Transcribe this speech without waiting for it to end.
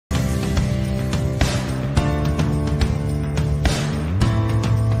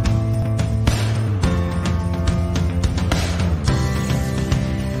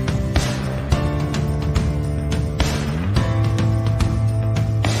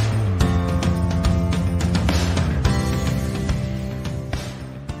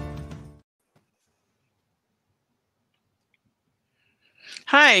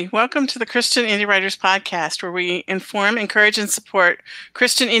Hi, welcome to the Christian Indie Writers Podcast, where we inform, encourage, and support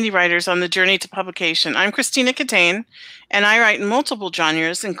Christian indie writers on the journey to publication. I'm Christina Catane, and I write in multiple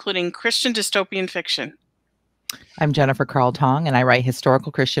genres, including Christian dystopian fiction. I'm Jennifer Carl Tong, and I write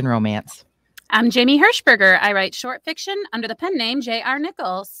historical Christian romance. I'm Jamie Hirschberger. I write short fiction under the pen name J.R.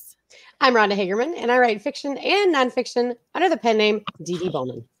 Nichols. I'm Rhonda Hagerman, and I write fiction and nonfiction under the pen name D.D.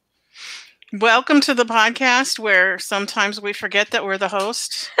 Bowman. Welcome to the podcast where sometimes we forget that we're the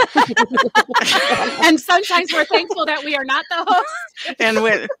host. And sometimes we're thankful that we are not the host. And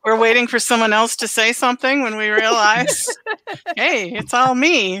we're waiting for someone else to say something when we realize, hey, it's all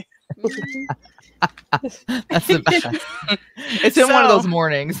me. That's the best. It's in one of those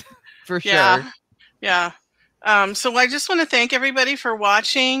mornings, for sure. Yeah. So I just want to thank everybody for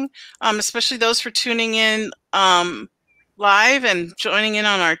watching, especially those for tuning in live and joining in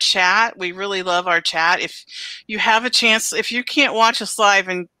on our chat. We really love our chat. If you have a chance, if you can't watch us live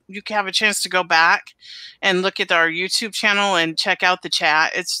and you have a chance to go back and look at our YouTube channel and check out the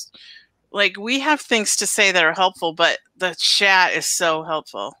chat, it's like we have things to say that are helpful, but the chat is so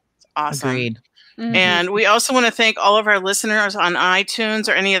helpful. It's awesome. Agreed. Mm-hmm. And we also want to thank all of our listeners on iTunes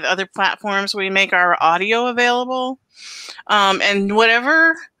or any of the other platforms we make our audio available. And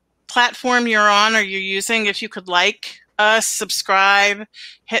whatever platform you're on or you're using, if you could like us, subscribe,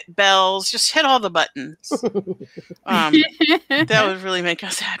 hit bells, just hit all the buttons. That would really make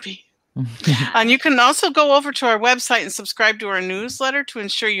us happy. And you can also go over to our website and subscribe to our newsletter to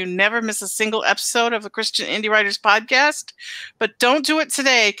ensure you never miss a single episode of the Christian Indie Writers Podcast. But don't do it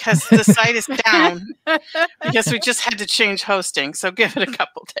today because the site is down because we just had to change hosting. So give it a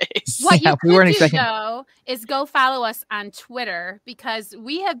couple days. What you could do, though, is go follow us on Twitter, because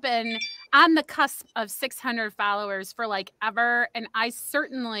we have been on the cusp of 600 followers for like ever. And I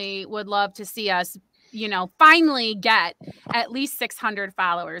certainly would love to see us finally get at least 600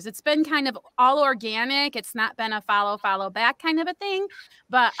 followers. It's been kind of all organic. It's not been a follow back kind of a thing,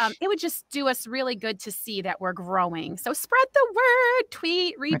 but it would just do us really good to see that we're growing. So spread the word,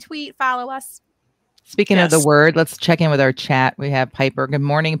 tweet, retweet, follow us. Speaking of the word, let's check in with our chat. We have Piper. Good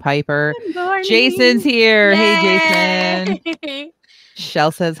morning, Piper. Good morning. Jason's here. Yay. Hey, Jason.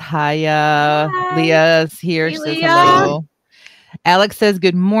 Shell says hiya. Hi. Leah's here. Hey, She says Leah. hello. Alex says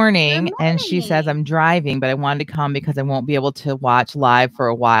good morning, Good and she says, I'm driving, but I wanted to come because I won't be able to watch live for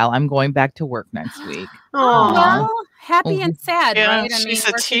a while. I'm going back to work next week. Oh, well, happy and sad, Yeah, right? she's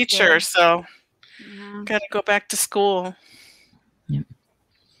a teacher, so got to go back to school. Yep.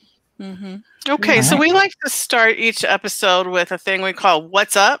 Mm-hmm. Okay, so we like to start each episode with a thing we call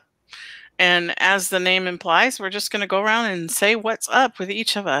What's Up? And as the name implies, we're just going to go around and say what's up with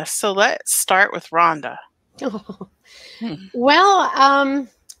each of us. So let's start with Rhonda. Well,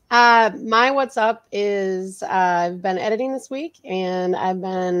 my what's up is I've been editing this week, and I've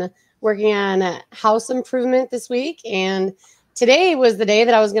been working on house improvement this week. And today was the day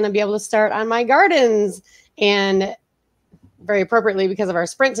that I was going to be able to start on my gardens. And very appropriately, because of our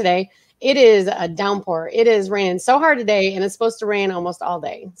sprint today, it is a downpour. It is raining so hard today, and it's supposed to rain almost all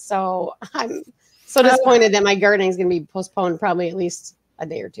day. So I'm so disappointed that my gardening is going to be postponed probably at least a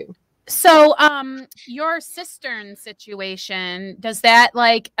day or two. So, your cistern situation, does that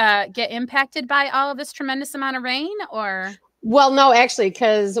get impacted by all of this tremendous amount of rain, or? Well, no, actually,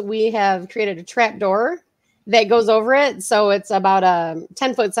 because we have created a trap door that goes over it. So it's about a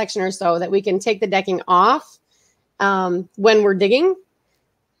 10-foot section or so that we can take the decking off when we're digging.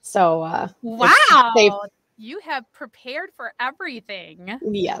 So, wow. You have prepared for everything.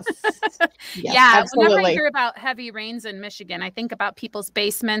 Yes. Yeah. Absolutely. Whenever I hear about heavy rains in Michigan, I think about people's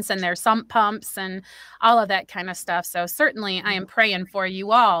basements and their sump pumps and all of that kind of stuff. So certainly I am praying for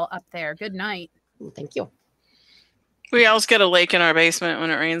you all up there. Good night. Thank you. We always get a lake in our basement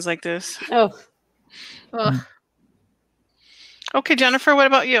when it rains like this. Oh. Okay, Jennifer, what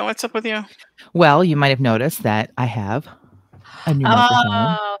about you? What's up with you? Well, you might have noticed that I have a new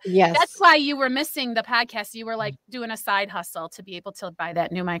microphone. Yes. That's why you were missing the podcast. You were like doing a side hustle to be able to buy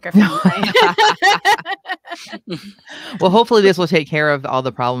that new microphone. Well, hopefully this will take care of all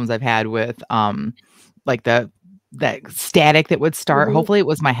the problems I've had with that static that would start. Mm-hmm. Hopefully it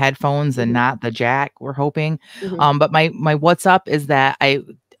was my headphones and not the jack, we're hoping. Mm-hmm. But my what's up is that I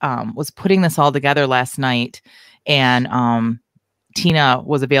was putting this all together last night, and Tina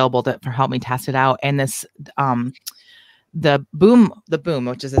was available to help me test it out. And this the boom,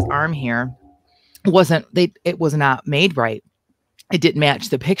 which is this arm here, it was not made right. It didn't match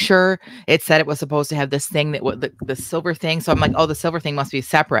the picture. It said it was supposed to have this thing that was the silver thing. So I'm like, oh, the silver thing must be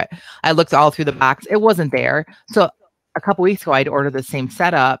separate. I looked all through the box. It wasn't there. So a couple weeks ago, I'd ordered the same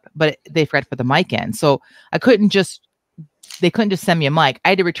setup, but they forgot to put the mic in. So I couldn't just they couldn't just send me a mic. I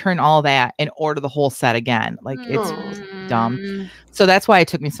had to return all that and order the whole set again. Like it's dumb. So that's why it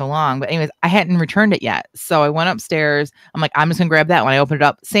took me so long. But anyways, I hadn't returned it yet. So I went upstairs. I'm like, I'm just gonna grab that. When I opened it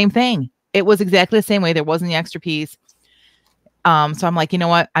up, same thing. It was exactly the same way. There wasn't the extra piece. So I'm like, you know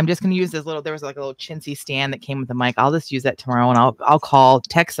what? I'm just going to use this there was like a little chintzy stand that came with the mic. I'll just use that tomorrow and I'll call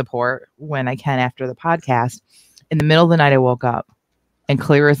tech support when I can after the podcast. In the middle of the night, I woke up and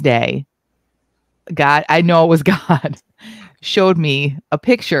clear as day, God, I know it was God, showed me a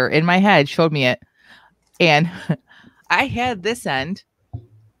picture in my head, showed me it. And I had this end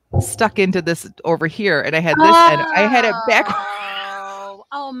stuck into this over here. And I had this end, I had it backwards.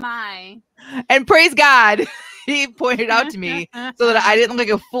 Oh my. And praise God. He pointed out to me so that I didn't look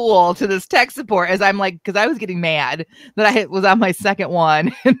like a fool to this tech support as I'm like, because I was getting mad that I was on my second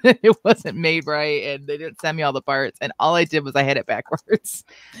one and it wasn't made right and they didn't send me all the parts. And all I did was I had it backwards.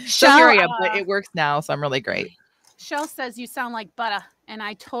 So here I am, but it works now. So I'm really great. Shell says you sound like butter, and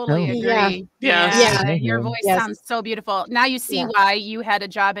I totally agree. Yeah. Your voice sounds so beautiful. Now you see why you had a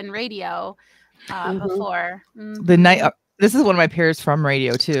job in radio before. The night. This is one of my peers from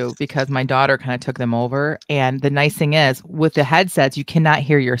radio too, because my daughter kind of took them over. And the nice thing is with the headsets, you cannot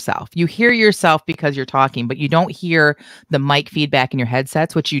hear yourself. You hear yourself because you're talking, but you don't hear the mic feedback in your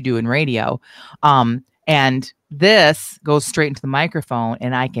headsets, which you do in radio. And this goes straight into the microphone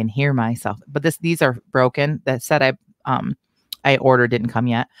and I can hear myself. But these are broken. That set I ordered didn't come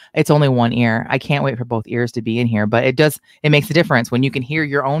yet. It's only one ear. I can't wait for both ears to be in here, but it makes a difference when you can hear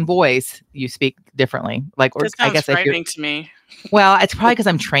your own voice. You speak differently. Like, or I guess frightening to me. Well, it's probably because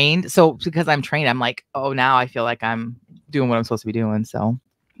I'm trained. So because I'm trained, I'm like, oh, now I feel like I'm doing what I'm supposed to be doing. So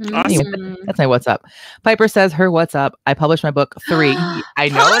anyway, that's my what's up. Piper says her what's up. I published my book 3. I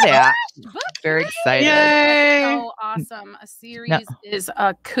know that. Very excited. Yay. So awesome. A series is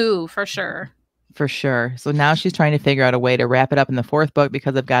a coup for sure. For sure. So now she's trying to figure out a way to wrap it up in the 4th book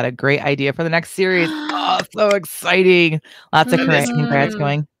because I've got a great idea for the next series. Oh, so exciting. Lots of congrats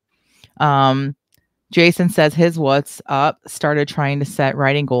going. Jason says his what's up started trying to set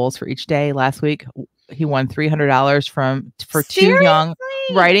writing goals for each day. Last week, he won $300 for Seriously? 2 young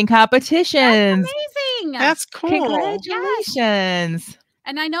writing competitions. That's amazing. That's cool. Congratulations. Yes.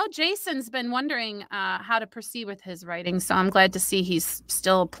 And I know Jason's been wondering how to proceed with his writing. So I'm glad to see he's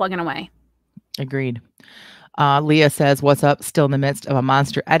still plugging away. Agreed. Leah says, what's up? Still in the midst of a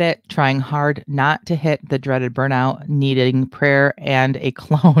monster edit, trying hard not to hit the dreaded burnout, needing prayer and a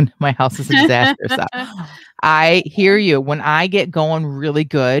clone. My house is a disaster. So I hear you. When I get going really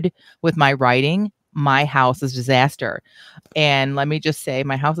good with my writing, my house is disaster. And let me just say,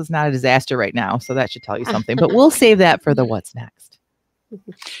 my house is not a disaster right now. So that should tell you something, but we'll save that for the what's next.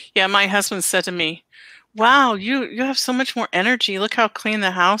 Yeah. My husband said to me, wow, you have so much more energy. Look how clean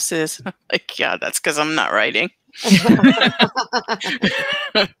the house is. Like, yeah, that's because I'm not writing.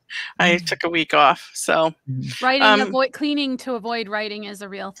 I took a week off. So cleaning to avoid writing is a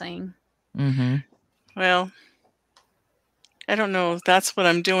real thing. Well, I don't know if that's what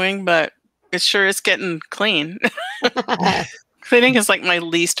I'm doing, but it sure is getting clean. Cleaning is like my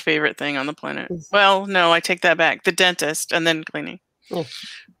least favorite thing on the planet. Well, no, I take that back. The dentist and then cleaning.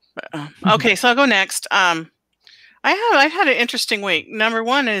 Okay, so I'll go next. I've had an interesting week. Number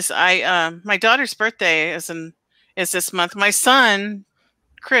one is my daughter's birthday is this month. My son,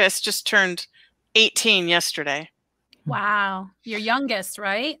 Chris, just turned 18 yesterday. Wow. Your youngest,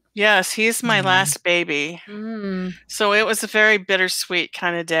 right? Yes, he's my last baby. So it was a very bittersweet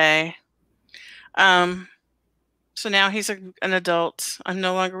kind of day. So now he's an adult. I'm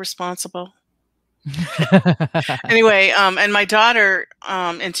no longer responsible. Anyway, and my daughter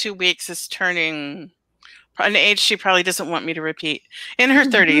in 2 weeks is turning an age she probably doesn't want me to repeat, in her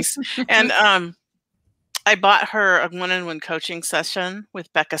 30s. And I bought her a one-on-one coaching session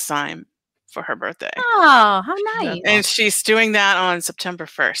with Becca Syme for her birthday. Oh, how nice. And she's doing that on September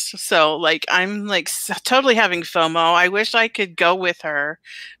 1st. So like I'm like totally having FOMO. I wish I could go with her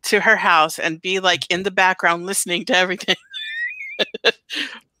to her house and be like in the background listening to everything.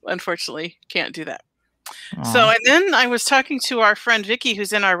 Unfortunately, can't do that. So, and then I was talking to our friend Vicky,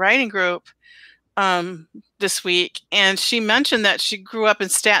 who's in our writing group this week, and she mentioned that she grew up in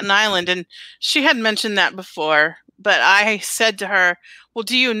Staten Island, and she had mentioned that before, but I said to her, well,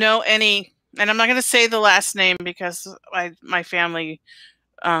 do you know any, and I'm not going to say the last name because my family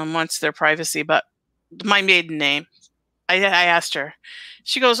wants their privacy, but my maiden name, I asked her.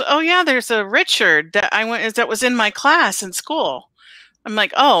 She goes, oh yeah, there's a Richard that was in my class in school. I'm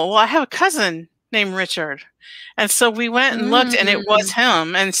like, oh, well, I have a cousin named Richard. And so we went and looked and it was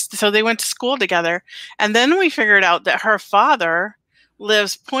him. And so they went to school together. And then we figured out that her father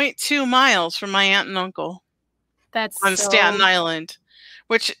lives 0.2 miles from my aunt and uncle. That's on Staten Island,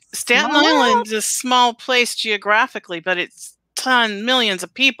 which Staten Small? Island is a small place geographically, but it's millions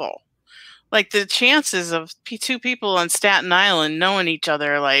of people. Like the chances of two people on Staten Island knowing each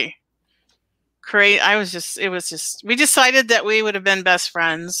other, like crazy. We decided that we would have been best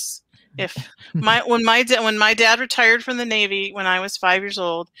friends if when my dad retired from the Navy when I was 5 years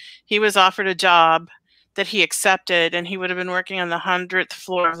old. He was offered a job that he accepted, and he would have been working on the 100th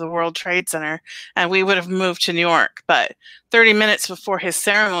floor of the World Trade Center, and we would have moved to New York. But 30 minutes before his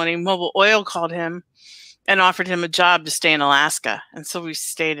ceremony, Mobil Oil called him and offered him a job to stay in Alaska, and so we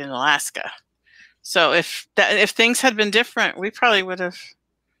stayed in Alaska. So if things had been different, we probably would have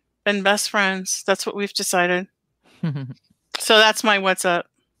been best friends. That's what we've decided. So that's my what's up.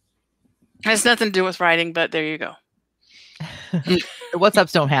 It has nothing to do with writing, but there you go. What's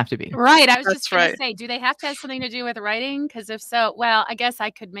ups don't have to be. Right. I was That's just going right. to say, do they have to have something to do with writing? Because if so, well, I guess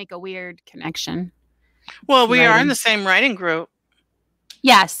I could make a weird connection. Well, we are in Writing. the same writing group.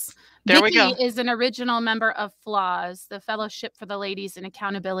 Yes. There we Vicky go. is an original member of FLAWS, the Fellowship for the Ladies in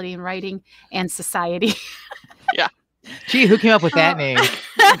Accountability in Writing and Society. Gee, who came up with that name?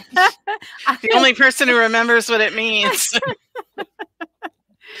 The only person who remembers what it means.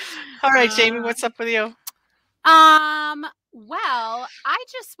 All right, Jamie, what's up with you? Well, I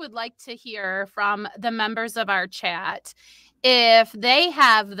just would like to hear from the members of our chat if they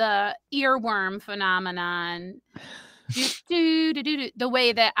have the earworm phenomenon, the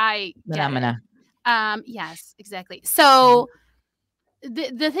way that I get Phenomena. it. Yes, exactly. So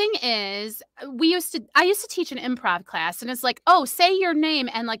the thing is, I used to teach an improv class, and it's like, oh, say your name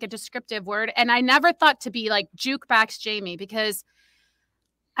and like a descriptive word, and I never thought to be like Jukebox Jamie, because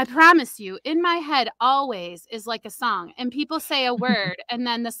I promise you, in my head always is like a song, and people say a word and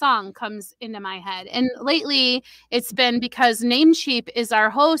then the song comes into my head. And lately it's been because Namecheap is our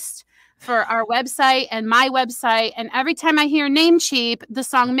host for our website and my website. And every time I hear Namecheap, the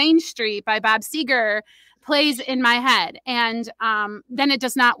song Main Street by Bob Seger plays in my head. And then it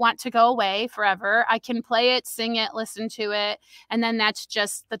does not want to go away forever. I can play it, sing it, listen to it. And then that's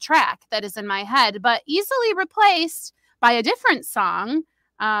just the track that is in my head, but easily replaced by a different song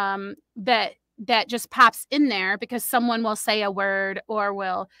that just pops in there because someone will say a word or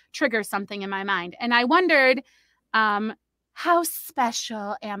will trigger something in my mind. And I wondered, how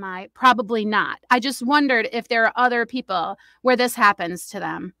special am I? Probably not. I just wondered if there are other people where this happens to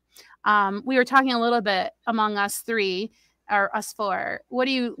them. We were talking a little bit among us three or us four. What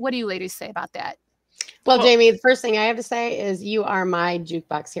do you ladies say about that? Well, Jamie, the first thing I have to say is you are my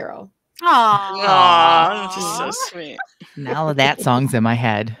jukebox hero. Aw, that's so sweet. Now that song's in my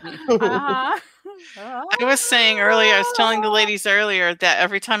head. I was saying earlier, I was telling the ladies earlier that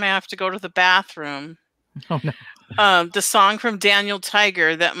every time I have to go to the bathroom, Oh no. the song from Daniel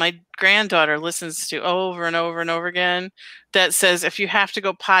Tiger that my granddaughter listens to over and over and over again, that says, if you have to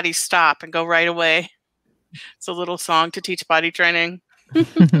go potty, stop and go right away. It's a little song to teach potty training.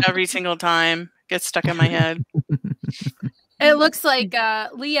 Every single time gets stuck in my head. It looks like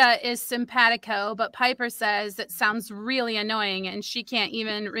Leah is simpatico, but Piper says it sounds really annoying and she can't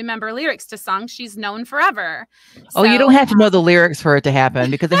even remember lyrics to songs she's known forever. Oh, you don't have to know the lyrics for it to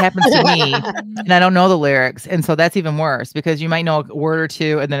happen, because it happens to me and I don't know the lyrics. And so that's even worse, because you might know a word or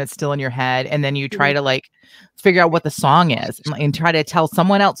two and then it's still in your head. And then you try to like figure out what the song is and try to tell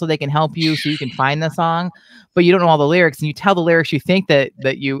someone else so they can help you so you can find the song, but you don't know all the lyrics, and you tell the lyrics you think that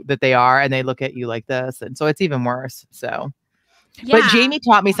they are, and they look at you like this. And so it's even worse. So. Yeah. But Jamie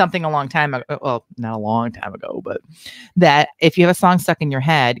taught me something a long time ago. Well, not a long time ago, but that if you have a song stuck in your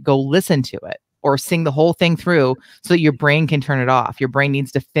head, go listen to it or sing the whole thing through so that your brain can turn it off. Your brain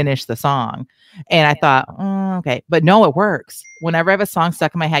needs to finish the song. And I thought, okay. But no, it works. Whenever I have a song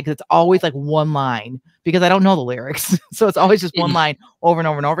stuck in my head, because it's always like one line, because I don't know the lyrics. So it's always just one line over and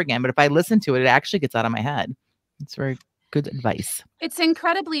over and over again. But if I listen to it, it actually gets out of my head. It's very good advice. It's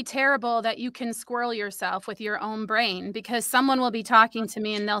incredibly terrible that you can squirrel yourself with your own brain, because someone will be talking to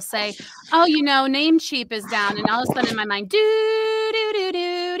me and they'll say, oh, Namecheap is down. And all of a sudden in my mind, do.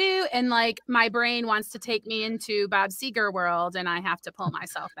 And like my brain wants to take me into Bob Seger world and I have to pull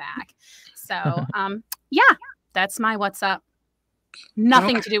myself back. So yeah, that's my what's up.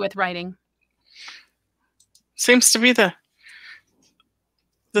 Nothing to do with writing. Seems to be the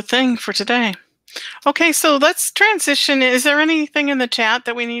thing for today. Okay, so let's transition. Is there anything in the chat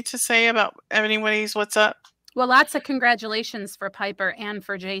that we need to say about anybody's what's up? Well, lots of congratulations for Piper and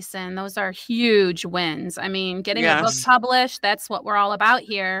for Jason. Those are huge wins. I mean, getting a book published, that's what we're all about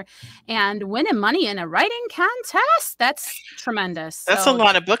here. And winning money in a writing contest, that's tremendous. That's a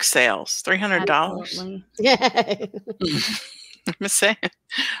lot of book sales, $300. Yeah. Miss saying.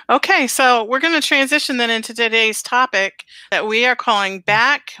 Okay, so we're going to transition then into today's topic that we are calling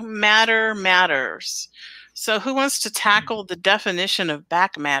Back Matter Matters. So who wants to tackle the definition of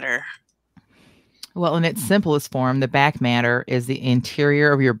back matter? Well, in its simplest form, the back matter is the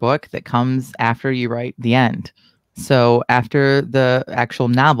interior of your book that comes after you write the end. So after the actual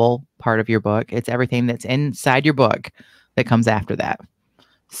novel part of your book, it's everything that's inside your book that comes after that.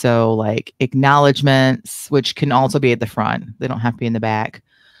 So like acknowledgments, which can also be at the front. They don't have to be in the back.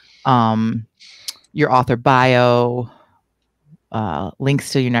 Your author bio,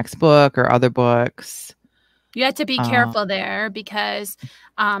 links to your next book or other books. You have to be careful there because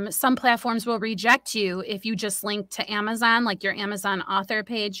some platforms will reject you if you just link to Amazon, like your Amazon author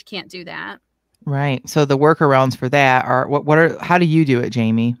page. You can't do that. Right. So the workarounds for that are how do you do it,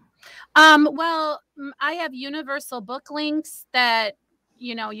 Jamie? Well, I have universal book links that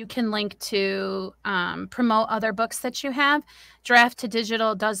you can link to promote other books that you have. Draft to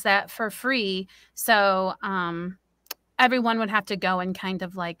Digital does that for free. So everyone would have to go and kind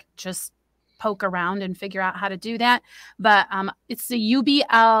of like just poke around and figure out how to do that. But it's the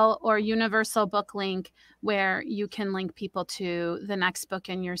UBL or Universal Book Link where you can link people to the next book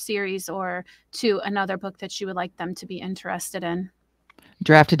in your series or to another book that you would like them to be interested in.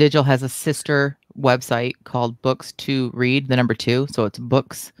 Draft to Digital has a sister website called Books to Read, the number 2. So it's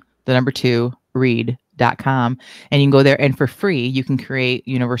books, the number 2, read.com. And you can go there and for free, you can create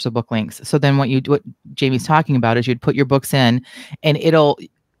universal book links. So then what Jamie's talking about is you'd put your books in and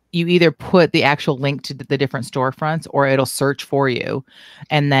you either put the actual link to the different storefronts or it'll search for you.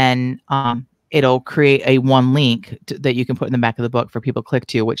 And then it'll create a one link that you can put in the back of the book for people to click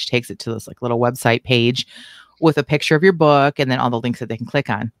to, which takes it to this like little website page with a picture of your book and then all the links that they can click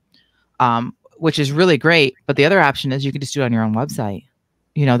on, which is really great. But the other option is you can just do it on your own website.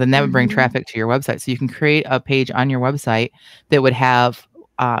 Then that would bring traffic to your website. So you can create a page on your website that would have,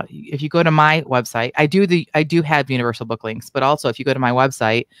 if you go to my website, I do have universal book links, but also if you go to my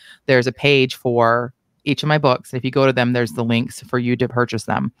website, there's a page for each of my books. If you go to them, there's the links for you to purchase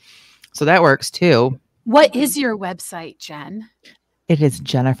them. So that works too. What is your website, Jen? It is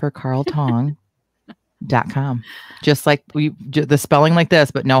jennifercarltong.com. Just like the spelling like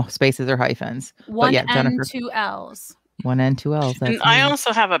this, but no spaces or hyphens. One N, 2 L's. 1 N, 2 L's. And I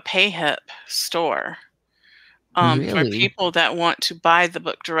also have a PayHip store for people that want to buy the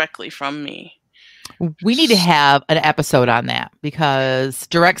book directly from me. We need to have an episode on that because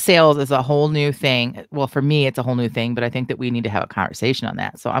direct sales is a whole new thing. Well, for me, it's a whole new thing, but I think that we need to have a conversation on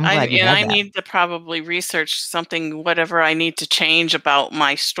that. So I'm glad I need to probably research something, whatever I need to change about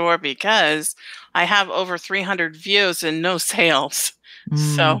my store because I have over 300 views and no sales.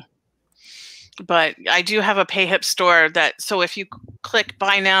 So, but I do have a PayHip store so if you click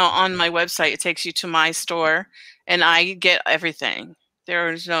buy now on my website, it takes you to my store and I get everything.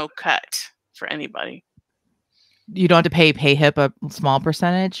 There is no cut for anybody. You don't have to pay PayHip a small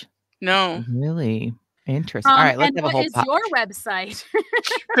percentage? No. Really? Interesting. All right, let's have a whole what is your website?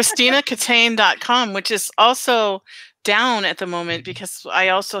 ChristinaCatane.com, which is also down at the moment because I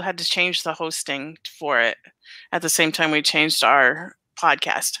also had to change the hosting for it at the same time we changed our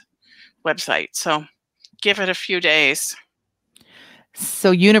podcast website. So give it a few days.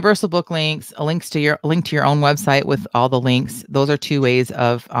 So universal book links, a link to your own website with all the links. Those are 2 ways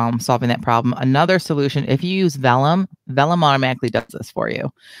of solving that problem. Another solution, if you use Vellum automatically does this for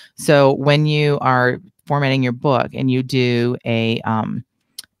you. So when you are formatting your book and you do a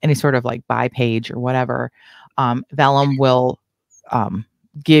any sort of like buy page or whatever, Vellum will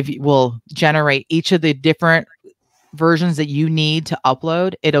generate each of the different versions that you need to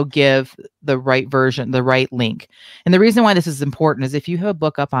upload. It'll give the right version, the right link. And the reason why this is important is if you have a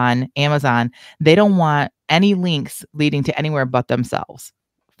book up on Amazon, they don't want any links leading to anywhere but themselves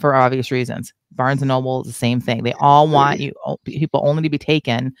for obvious reasons. Barnes and Noble is the same thing. They all want people only to be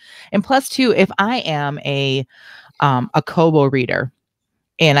taken. And plus too, if I am a Kobo reader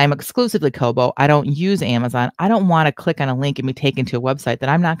and I'm exclusively Kobo, I don't use Amazon. I don't want to click on a link and be taken to a website that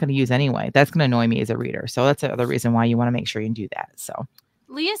I'm not going to use anyway. That's going to annoy me as a reader. So that's the other reason why you want to make sure you can do that. So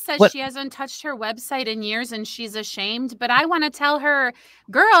Leah says she hasn't touched her website in years and she's ashamed, but I want to tell her,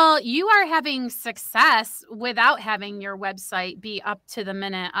 girl, you are having success without having your website be up to the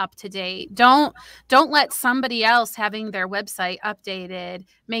minute, up to date. Don't let somebody else having their website updated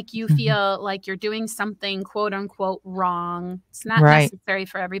make you feel like you're doing something quote unquote wrong. It's not necessary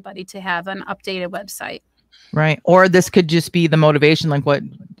for everybody to have an updated website. Right. Or this could just be the motivation, like what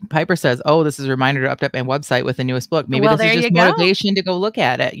Piper says. Oh, this is a reminder to update my website with the newest book. Maybe this is just motivation to go look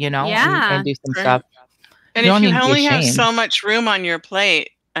at it, and do some stuff. And if you only have so much room on your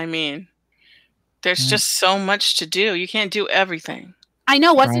plate, I mean, There's just so much to do. You can't do everything. I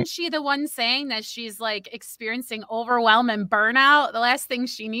know. Wasn't she the one saying that she's like experiencing overwhelm and burnout? The last thing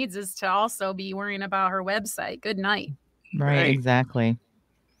she needs is to also be worrying about her website. Good night. Right. Exactly.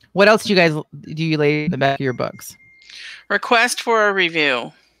 What else do you lay in the back of your books? Request for a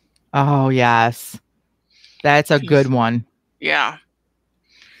review. Oh, yes. That's a good one. Yeah.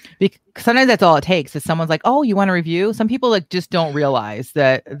 Because sometimes that's all it takes is someone's like, oh, you want a review? Some people like just don't realize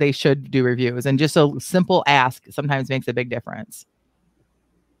that they should do reviews, and just a simple ask sometimes makes a big difference.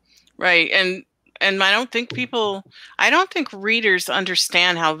 Right. And I don't think readers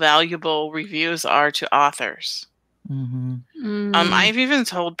understand how valuable reviews are to authors. I've even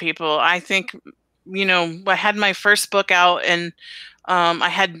told people, I think, I had my first book out, and I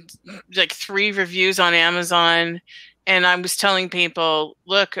had like 3 reviews on Amazon, and I was telling people,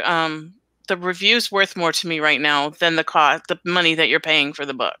 look, the review's worth more to me right now than the money that you're paying for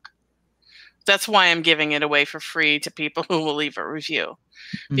the book. That's why I'm giving it away for free to people who will leave a review,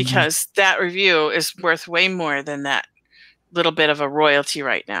 because that review is worth way more than that little bit of a royalty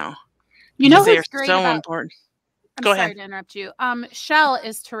right now. They're so important. I'm sorry to interrupt you. Shell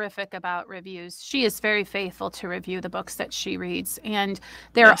is terrific about reviews. She is very faithful to review the books that she reads, and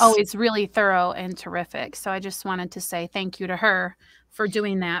they're always really thorough and terrific. So I just wanted to say thank you to her for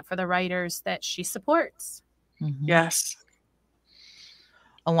doing that for the writers that she supports. Yes.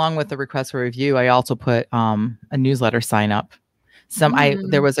 Along with the request for review, I also put a newsletter sign up.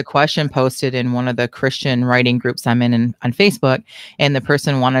 There was a question posted in one of the Christian writing groups I'm in on Facebook, and the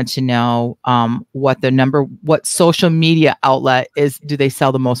person wanted to know what social media outlet do they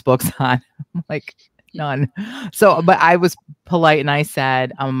sell the most books on? Like, none. So, but I was polite and I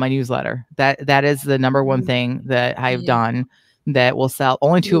said, my newsletter. That is the number one thing that I've done that will sell.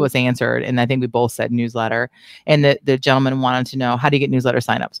 Only 2 of us answered, and I think we both said newsletter. And the gentleman wanted to know, how do you get newsletter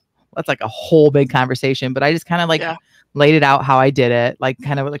signups? That's like a whole big conversation, but I just kind of laid it out how I did it, like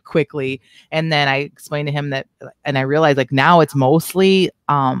kind of like quickly. And then I explained to him that, and I realized like now it's mostly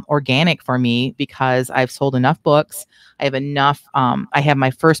organic for me because I've sold enough books. I have enough. I have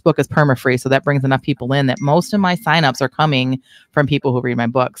my first book is perma-free. So that brings enough people in that most of my signups are coming from people who read my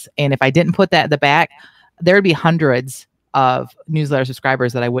books. And if I didn't put that at the back, there'd be hundreds of newsletter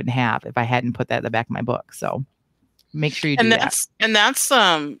subscribers that I wouldn't have if I hadn't put that at the back of my book. So make sure you do that. And that's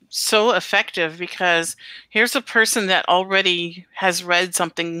so effective, because here's a person that already has read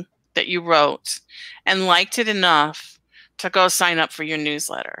something that you wrote and liked it enough to go sign up for your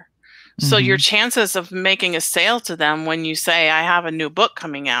newsletter. So your chances of making a sale to them when you say, I have a new book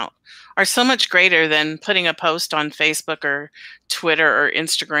coming out, are so much greater than putting a post on Facebook or Twitter or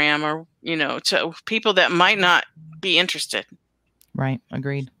Instagram, or, to people that might not be interested. Right.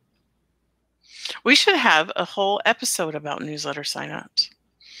 Agreed. We should have a whole episode about newsletter signups.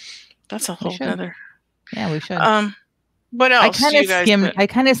 That's a whole other. Yeah, we should. What else? I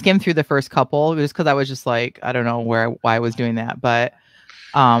kind of skimmed through the first couple just because I was just like, I don't know why I was doing that, but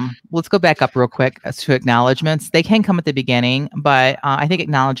let's go back up real quick to acknowledgments. They can come at the beginning, but I think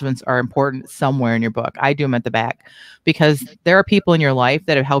acknowledgments are important somewhere in your book. I do them at the back because there are people in your life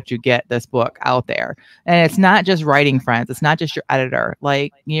that have helped you get this book out there. And it's not just writing friends. It's not just your editor.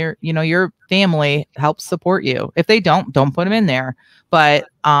 Like your family helps support you. If they don't put them in there. But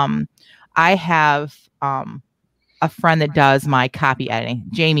I have a friend that does my copy editing.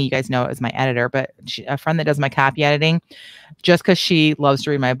 Jamie, you guys know, is my editor, but a friend that does my copy editing just because she loves to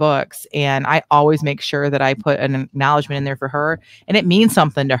read my books. And I always make sure that I put an acknowledgement in there for her, and it means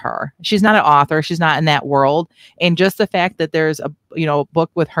something to her. She's not an author. She's not in that world. And just the fact that there's a book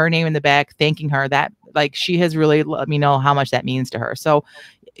with her name in the back, thanking her, that like she has really let me know how much that means to her. So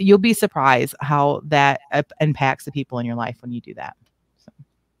you'll be surprised how that impacts the people in your life when you do that.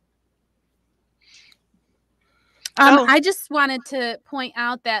 I just wanted to point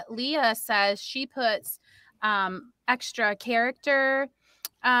out that Leah says she puts extra character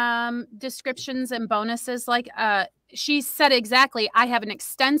descriptions and bonuses. Like she said exactly, I have an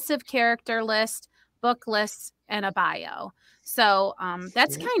extensive character list, book lists, and a bio. So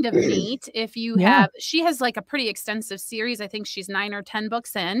that's kind of neat. If you she has like a pretty extensive series. I think she's 9 or 10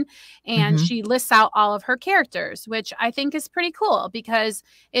 books in, and she lists out all of her characters, which I think is pretty cool because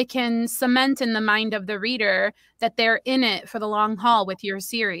it can cement in the mind of the reader that they're in it for the long haul with your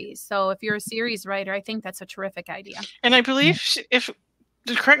series. So if you're a series writer, I think that's a terrific idea. And I believe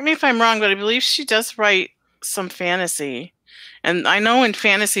correct me if I'm wrong, but I believe she does write some fantasy. And I know in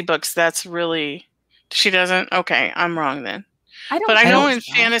fantasy books, that's really, she doesn't. Okay, I'm wrong then. I know in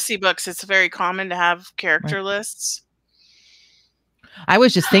fantasy books, it's very common to have character lists. I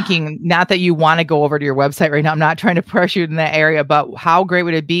was just thinking, not that you want to go over to your website right now. I'm not trying to pressure you in that area, but how great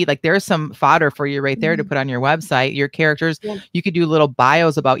would it be? Like, there's some fodder for you right there to put on your website. Your characters, you could do little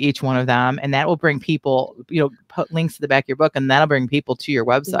bios about each one of them, and that will bring people, put links to the back of your book, and that'll bring people to your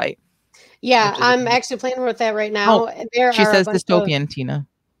website. Yeah, I'm actually playing with that right now. She says dystopian, Tina.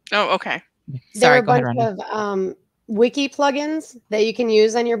 Oh, okay. There are a bunch of wiki plugins that you can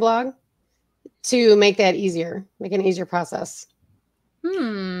use on your blog to make that easier, make an easier process.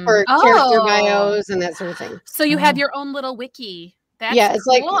 For character bios and that sort of thing. So you have your own little wiki. That's it's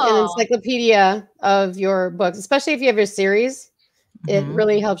like an encyclopedia of your books, especially if you have your series. It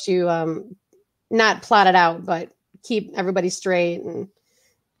really helps you not plot it out, but keep everybody straight. And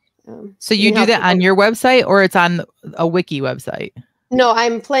so you do that on your website, or it's on a wiki website? No,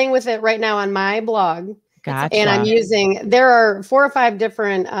 I'm playing with it right now on my blog. Gotcha. And there are 4 or 5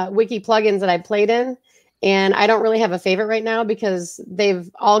 different wiki plugins that I played in. And I don't really have a favorite right now because they've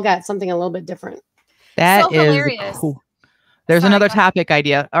all got something a little bit different. That is hilarious. Cool. There's another topic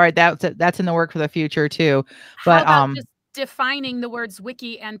idea. All right, that's in the work for the future too. But how about just defining the words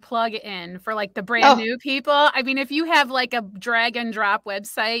wiki and plug in for like the brand new people? I mean, if you have like a drag and drop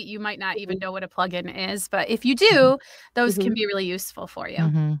website, you might not even know what a plugin is. But if you do, those can be really useful for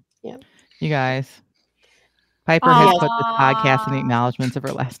you. Yeah. You guys. Piper has put this podcast in the acknowledgments of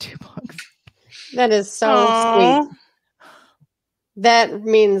her last 2 books. That is so sweet. That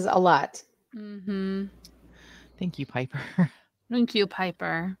means a lot. Thank you, Piper. Thank you,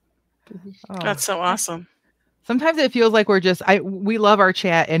 Piper. That's so awesome. Sometimes it feels like we love our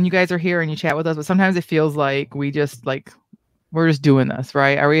chat, and you guys are here and you chat with us, but sometimes it feels like we're just doing this,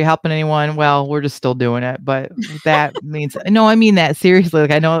 right? Are we helping anyone? Well, we're just still doing it, but that means, no, I mean that seriously.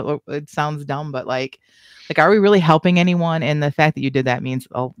 Like, I know it sounds dumb, but like, are we really helping anyone? And the fact that you did that means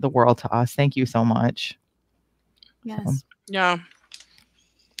the world to us. Thank you so much. Yes. Yeah.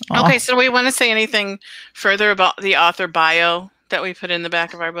 Okay. So do we want to say anything further about the author bio that we put in the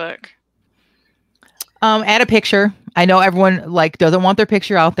back of our book? Add a picture. I know everyone doesn't want their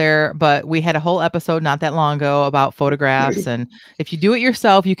picture out there, but we had a whole episode not that long ago about photographs. And if you do it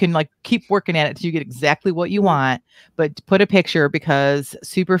yourself, you can keep working at it till you get exactly what you want, but put a picture, because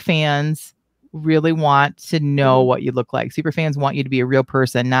super fans really want to know what you look like. Super fans want you to be a real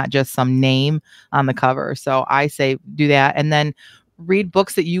person, not just some name on the cover. So I say do that, and then read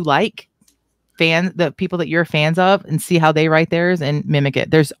books that you like, the people that you're fans of, and see how they write theirs and mimic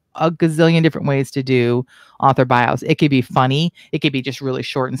it. There's a gazillion different ways to do author bios. It could be funny. It could be just really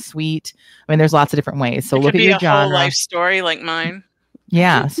short and sweet. I mean, there's lots of different ways. So look at your genre. Whole life story like mine.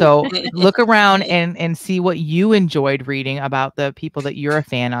 Yeah. So look around and see what you enjoyed reading about the people that you're a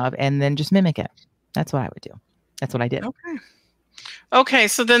fan of, and then just mimic it. That's what I would do. That's what I did. Okay.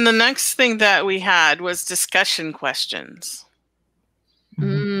 So then the next thing that we had was discussion questions.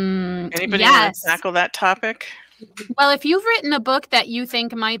 Anybody want to tackle that topic? Well, if you've written a book that you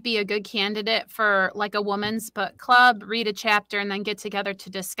think might be a good candidate for like a woman's book club, read a chapter and then get together to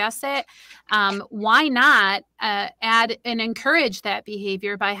discuss it. Why not add and encourage that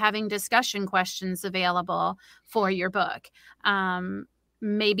behavior by having discussion questions available for your book?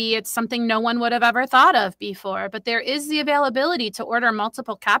 Maybe it's something no one would have ever thought of before, but there is the availability to order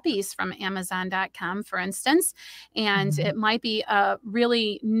multiple copies from Amazon.com, for instance, and it might be a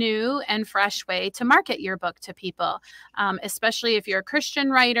really new and fresh way to market your book to people, especially if you're a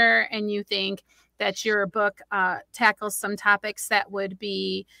Christian writer and you think that your book tackles some topics that would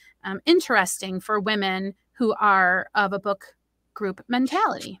be interesting for women who are of a book group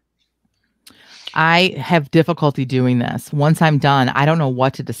mentality. I have difficulty doing this. Once I'm done, I don't know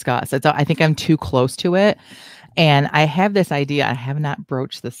what to discuss. I think I'm too close to it. And I have this idea. I have not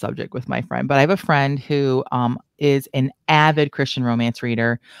broached this subject with my friend, but I have a friend who is an avid Christian romance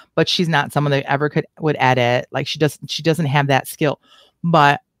reader, but she's not someone that ever would edit. Like she doesn't have that skill.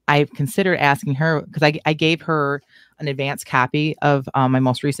 But I've considered asking her, because I gave her an advanced copy of my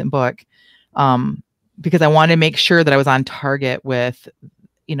most recent book, because I wanted to make sure that I was on target with,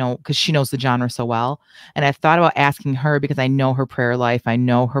 because she knows the genre so well. And I've thought about asking her, because I know her prayer life, I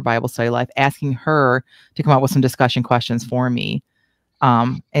know her Bible study life, asking her to come up with some discussion questions for me.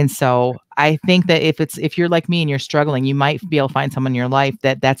 And so I think that if you're like me and you're struggling, you might be able to find someone in your life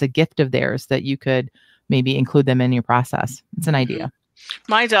that's a gift of theirs that you could maybe include them in your process. It's an idea.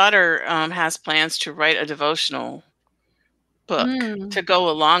 My daughter has plans to write a devotional book to go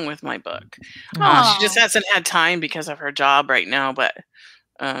along with my book. She just hasn't had time because of her job right now, but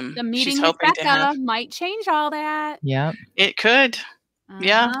the meeting with Becca might change all that. Yeah, it could.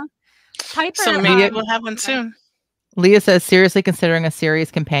 Yeah, Piper, so maybe we'll have one soon. Leah says, seriously considering a series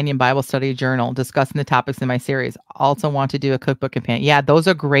companion Bible study journal discussing the topics in my series. Also want to do a cookbook companion. Yeah, those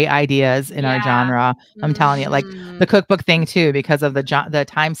are great ideas in our genre. I'm telling you, like the cookbook thing too, because of the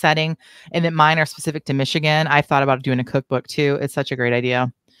time setting, and that mine are specific to Michigan. I've thought about doing a cookbook too. It's such a great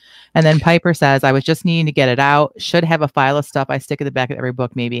idea. And then Piper says, I was just needing to get it out. Should have a file of stuff I stick at the back of every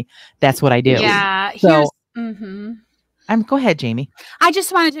book. Maybe that's what I do. Yeah. So go ahead, Jamie. I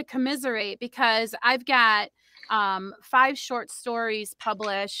just wanted to commiserate because I've got 5 short stories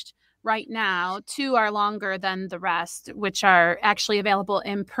published right now. 2 are longer than the rest, which are actually available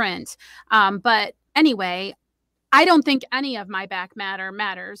in print. But anyway, I don't think any of my back matter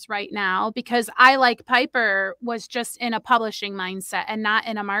matters right now because I, like Piper, was just in a publishing mindset and not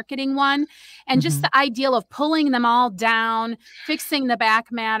in a marketing one. And just the ideal of pulling them all down, fixing the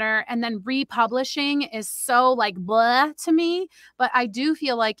back matter, and then republishing is so like blah to me. But I do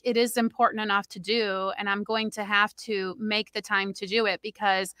feel like it is important enough to do. And I'm going to have to make the time to do it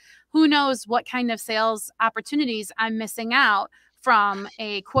because who knows what kind of sales opportunities I'm missing out from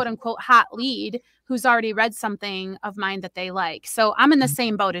a quote unquote hot lead who's already read something of mine that they like. So I'm in the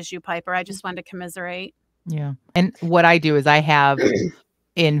same boat as you, Piper. I just wanted to commiserate. Yeah. And what I do is I have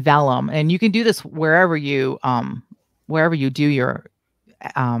in Vellum, and you can do this wherever you do your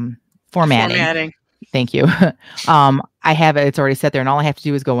formatting. Thank you. I have it. It's already set there, and all I have to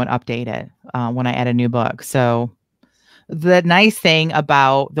do is go and update it when I add a new book. So the nice thing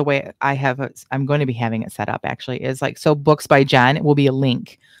about the way I'm going to be having it set up actually is like, so Books by Jen will be a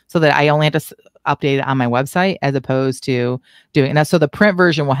link so that I only have to update it on my website as opposed to doing that. So the print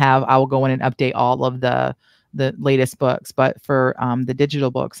version I will go in and update all of the latest books, but for the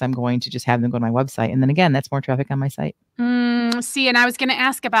digital books, I'm going to just have them go to my website. And then again, that's more traffic on my site. See, and I was going to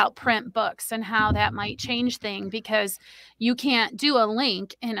ask about print books and how that might change things because you can't do a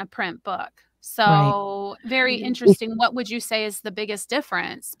link in a print book. So very interesting. What would you say is the biggest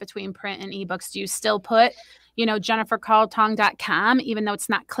difference between print and ebooks? Do you still put, jennifercarltong.com, even though it's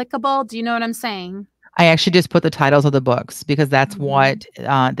not clickable? Do you know what I'm saying? I actually just put the titles of the books because that's what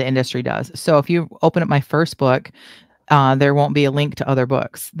the industry does. So if you open up my first book, there won't be a link to other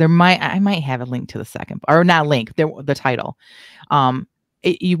books. I might have a link to the second, or not link, the title.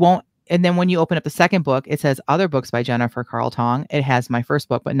 You won't. And then when you open up the second book, it says other books by Jennifer Carl Tong. It has my first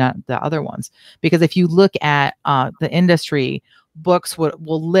book, but not the other ones. Because if you look at the industry, books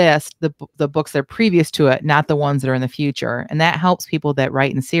will list the books that are previous to it, not the ones that are in the future. And that helps people that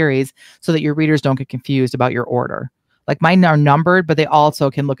write in series so that your readers don't get confused about your order. Like mine are numbered, but they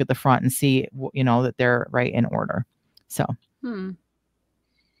also can look at the front and see, that they're right in order. So.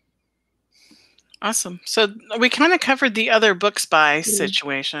 Awesome. So we kind of covered the other books by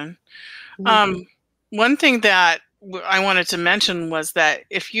situation. One thing that I wanted to mention was that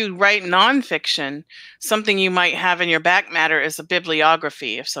if you write nonfiction, something you might have in your back matter is a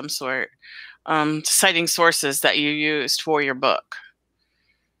bibliography of some sort, citing sources that you used for your book.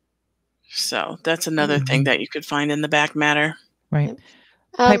 So that's another thing that you could find in the back matter. Right.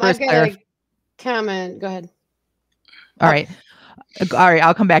 I've got a comment. Go ahead. All right.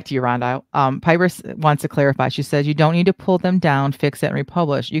 I'll come back to you, Rhonda. Piper wants to clarify. She says you don't need to pull them down, fix it, and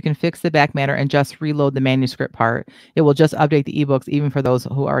republish. You can fix the back matter and just reload the manuscript part. It will just update the ebooks, even for those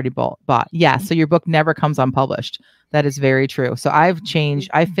who already bought. Yeah, so your book never comes unpublished. That is very true. So I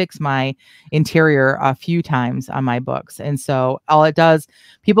fixed my interior a few times on my books. And so all it does,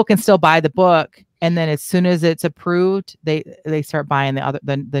 people can still buy the book. And then as soon as it's approved, they start buying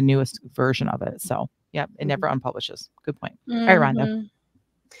the newest version of it. So. Yep, it never unpublishes. Good point. All right, Rhonda.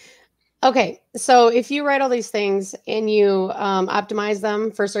 Okay, so if you write all these things and you optimize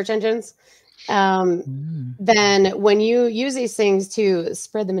them for search engines, then when you use these things to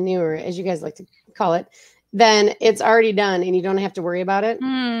spread the manure, as you guys like to call it, then it's already done and you don't have to worry about it.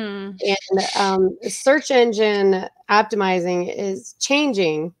 And search engine optimizing is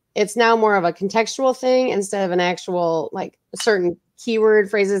changing. It's now more of a contextual thing instead of an actual, like a certain keyword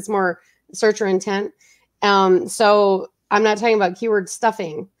phrases. It's more searcher intent. So I'm not talking about keyword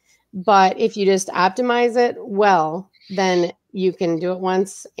stuffing, but if you just optimize it well, then you can do it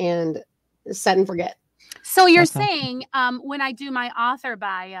once and set and forget. So you're saying when I do my author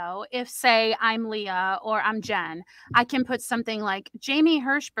bio, if say I'm Leah or I'm Jen, I can put something like Jamie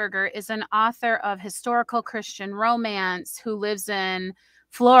Hirschberger is an author of historical Christian romance who lives in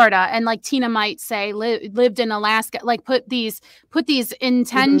Florida, and like Tina might say lived in Alaska, like put these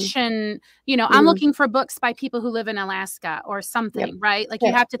intention, I'm looking for books by people who live in Alaska or something, right? Like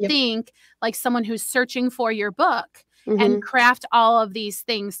you have to think like someone who's searching for your book and craft all of these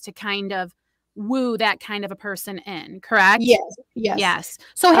things to kind of woo that kind of a person in, correct? Yes.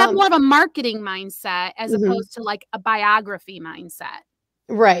 So have more of a marketing mindset as Mhm. opposed to like a biography mindset.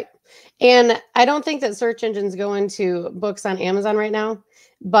 Right. And I don't think that search engines go into books on Amazon right now,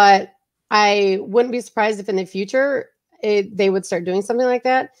 but I wouldn't be surprised if in the future they would start doing something like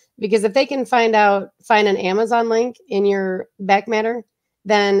that, because if they can find an Amazon link in your back matter,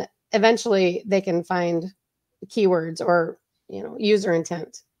 then eventually they can find keywords or, user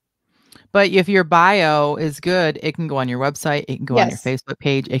intent. But if your bio is good, it can go on your website, it can go on your Yes. Facebook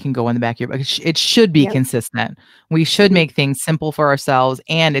page, it can go in the back of your book. It should be Yep. consistent. We should Mhm. make things simple for ourselves,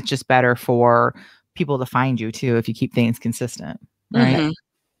 and it's just better for people to find you too if you keep things consistent, right? Mhm.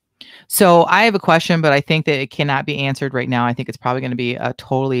 So I have a question, but I think that it cannot be answered right now. I think it's probably going to be a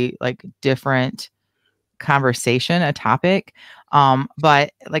totally like different conversation, a topic.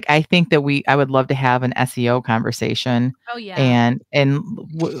 But like I think that I would love to have an SEO conversation. Oh yeah. And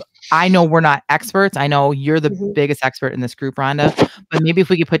I know we're not experts. I know you're the Mhm. biggest expert in this group, Rhonda. But maybe if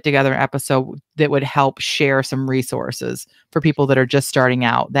we could put together an episode that would help share some resources for people that are just starting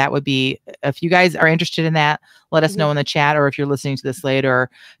out, that would be, if you guys are interested in that, let us know in the chat, or if you're listening to this later,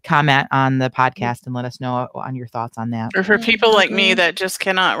 comment on the podcast and let us know on your thoughts on that. Or for people like me that just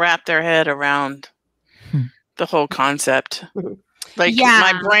cannot wrap their head around the whole concept. Like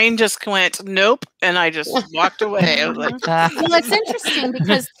my brain just went, nope. And I just walked away. I was like, well, it's interesting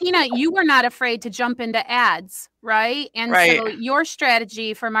because Tina, you were not afraid to jump into ads, right? And so your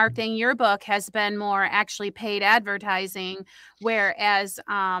strategy for marketing your book has been more actually paid advertising, whereas,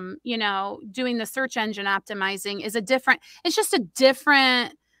 doing the search engine optimizing is it's just a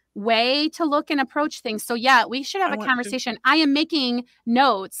different way to look and approach things. So yeah, we should have a conversation. I am making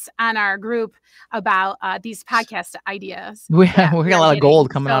notes on our group about these podcast ideas. We got a lot of gold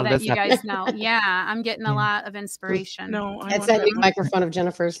coming out of this. You guys know. Yeah, I'm getting a lot of inspiration. That's that big microphone of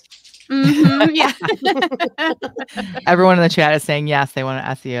Jennifer's. Mm-hmm, yeah. Everyone in the chat is saying yes, they want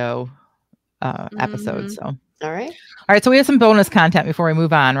an SEO episode. So all right. So we have some bonus content before we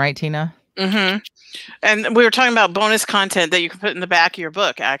move on, right, Tina? Mm-hmm. And we were talking about bonus content that you can put in the back of your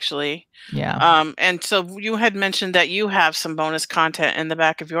book, actually. Yeah. And so you had mentioned that you have some bonus content in the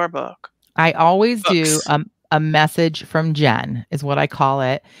back of your book. I always do a message from Jen is what I call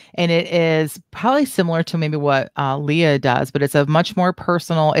it. And it is probably similar to maybe what Leah does, but it's a much more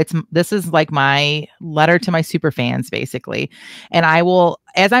personal. This is like my letter to my super fans, basically. And I will,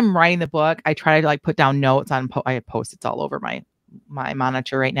 as I'm writing the book, I try to like put down notes on, I have Post-its all over my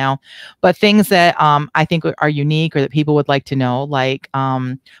monitor right now, but things that I think are unique or that people would like to know, like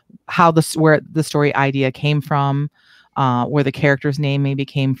where the story idea came from, where the character's name maybe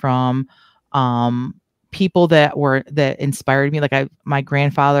came from, people that inspired me. Like my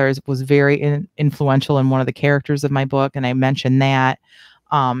grandfather was very influential in one of the characters of my book, and I mentioned that.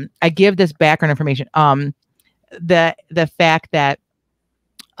 I give this background information. The fact that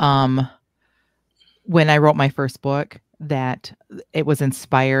when I wrote my first book, that it was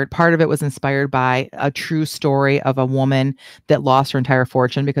inspired. Part of it was inspired by a true story of a woman that lost her entire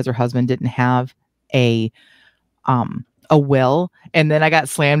fortune because her husband didn't have a will. And then I got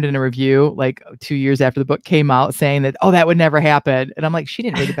slammed in a review like 2 years after the book came out saying that, that would never happen. And I'm like, she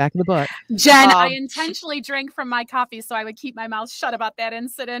didn't read the back of the book. Jen, I intentionally drank from my coffee so I would keep my mouth shut about that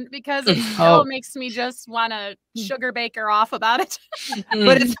incident because it still makes me just want to sugar bake her off about it.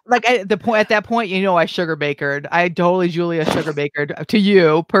 But it's like at that point, I sugar bakered. I totally Julia sugar bakered to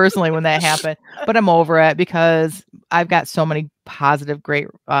you personally when that happened. But I'm over it because I've got so many positive, great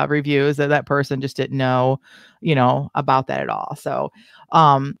reviews that person just didn't know, about that at all. So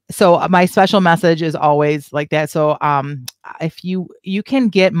my special message is always like that. So if you can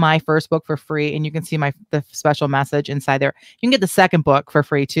get my first book for free, and you can see the special message inside there. You can get the second book for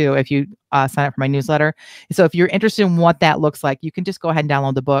free too if you sign up for my newsletter. So if you're interested in what that looks like, you can just go ahead and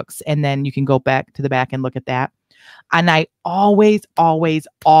download the books, and then you can go back to the back and look at that. And I always, always,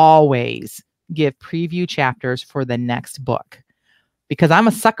 always give preview chapters for the next book, because I'm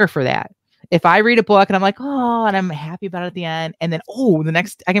a sucker for that. If I read a book and I'm like, and I'm happy about it at the end, and then,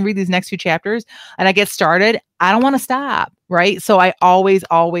 I can read these next 2 chapters and I get started, I don't want to stop. Right. So I always,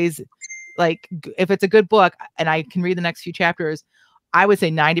 like, if it's a good book and I can read the next few chapters, I would say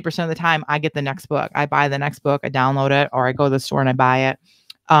 90% of the time I get the next book. I buy the next book, I download it, or I go to the store and I buy it.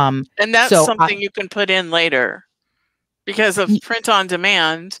 And that's something you can put in later because of print on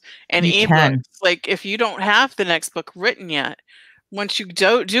demand and ebooks. Like if you don't have the next book written yet, once you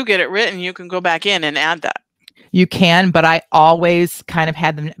do get it written, you can go back in and add that. You can, but I always kind of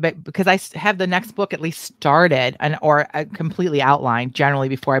had them, because I have the next book at least started or completely outlined generally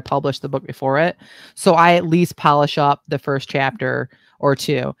before I publish the book before it. So I at least polish up the first chapter or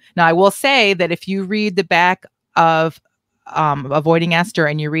two. Now, I will say that if you read the back of Avoiding Esther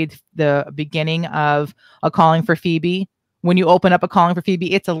and you read the beginning of A Calling for Phoebe, when you open up A Calling for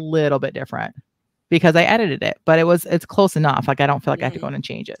Phoebe, it's a little bit different because I edited it, but it's close enough. Like I don't feel like I have to go in and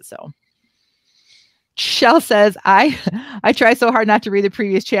change it. So Shell says, I try so hard not to read the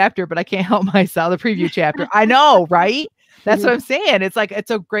previous chapter, but I can't help myself. The preview chapter. I know, right? That's what I'm saying. It's like,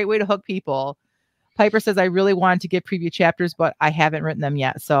 it's a great way to hook people. Piper says, I really wanted to get preview chapters, but I haven't written them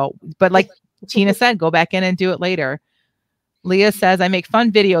yet. So, but like Tina said, go back in and do it later. Leah says, I make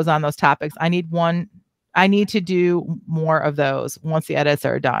fun videos on those topics. I need to do more of those once the edits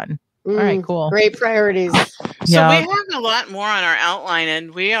are done. All right, cool. Great priorities. So we have a lot more on our outline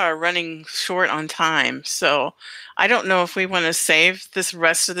and we are running short on time. So I don't know if we want to save this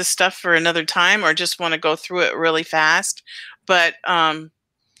rest of the stuff for another time or just want to go through it really fast. But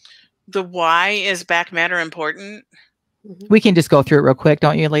the why is back matter important? We can just go through it real quick,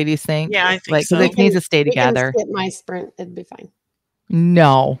 don't you ladies think? Yeah, I think so. It needs to stay together. Skip my sprint. It'd be fine.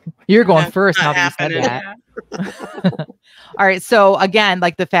 No, you're going first. Now that you said that. All right. So again,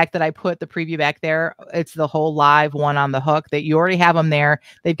 like the fact that I put the preview back there, it's the whole live one on the hook that you already have them there.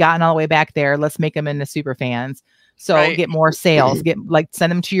 They've gotten all the way back there. Let's make them into super fans. So get more sales,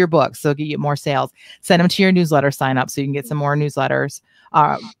 send them to your books. So get you more sales, send them to your newsletter sign up so you can get some more newsletters.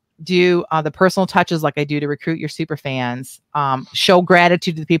 Do the personal touches like I do to recruit your super fans. Show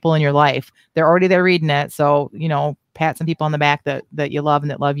gratitude to the people in your life. They're already there reading it. So, pat some people on the back that you love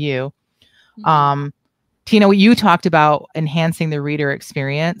and that love you. Tina, you talked about enhancing the reader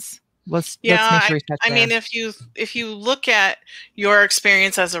experience. Let's make sure we touch I mean, if you look at your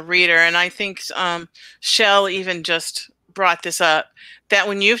experience as a reader, and I think Shell even just brought this up, that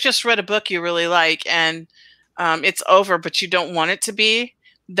when you've just read a book you really like and it's over, but you don't want it to be,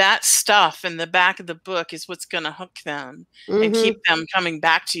 that stuff in the back of the book is what's going to hook them and keep them coming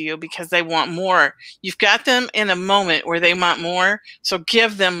back to you because they want more. You've got them in a moment where they want more, so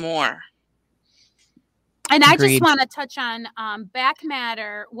give them more. And I just want to touch on back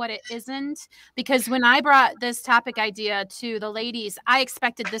matter, what it isn't, because when I brought this topic idea to the ladies, I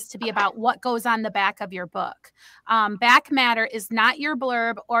expected this to be about what goes on the back of your book. Back matter is not your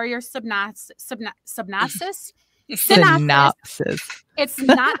blurb or your synopsis. It's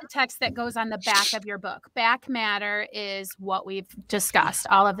not the text that goes on the back of your book. Back matter is what we've discussed,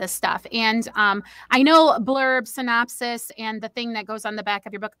 all of this stuff. And I know blurb, synopsis, and the thing that goes on the back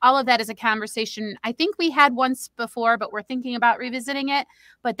of your book, all of that is a conversation I think we had once before, but we're thinking about revisiting it.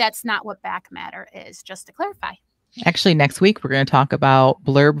 But that's not what back matter is, just to clarify. Actually, next week, we're going to talk about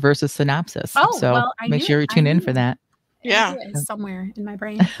blurb versus synopsis. Oh, so well, make sure you tune in for that. Yeah. Somewhere in my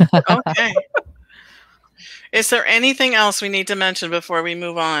brain. Okay. Is there anything else we need to mention before we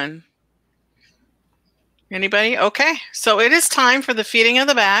move on? Anybody? Okay. So it is time for the feeding of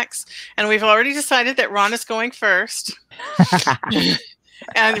the backs. And we've already decided that Rhonda's going first.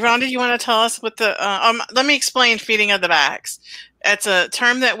 And Rhonda, you want to tell us what the... let me explain feeding of the backs. It's a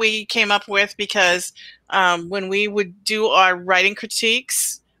term that we came up with because when we would do our writing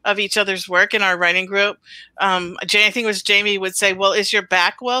critiques of each other's work in our writing group, I think it was Jamie would say, well, is your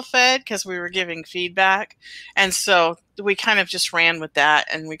back well fed? Because we were giving feedback. And so we kind of just ran with that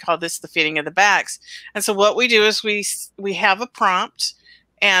and we call this the feeding of the backs. And so what we do is we have a prompt,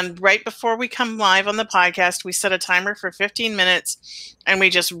 and right before we come live on the podcast, we set a timer for 15 minutes and we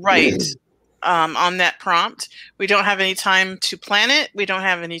just write on that prompt. We don't have any time to plan it. We don't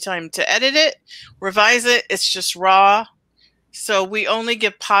have any time to edit it, revise it. It's just raw. So we only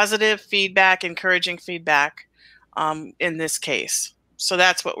give positive feedback, encouraging feedback in this case. So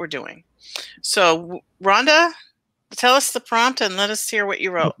that's what we're doing. So Rhonda, tell us the prompt and let us hear what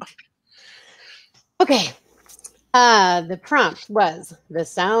you wrote. Okay. The prompt was the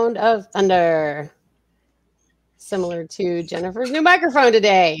sound of thunder. Similar to Jennifer's new microphone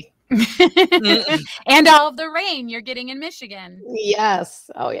today. And all of the rain you're getting in Michigan.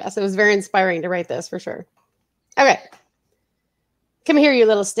 Yes. Oh, yes. It was very inspiring to write this for sure. Okay. Come here, you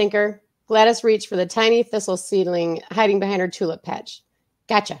little stinker. Gladys reached for the tiny thistle seedling hiding behind her tulip patch.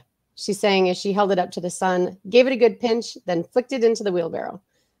 Gotcha, she sang as she held it up to the sun, gave it a good pinch, then flicked it into the wheelbarrow.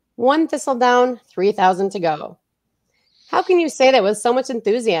 1 thistle down, 3,000 to go. How can you say that with so much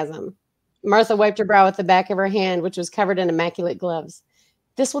enthusiasm? Martha wiped her brow with the back of her hand, which was covered in immaculate gloves.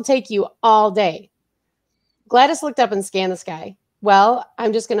 This will take you all day. Gladys looked up and scanned the sky. Well,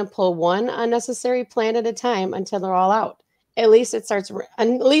 I'm just going to pull one unnecessary plant at a time until they're all out. At least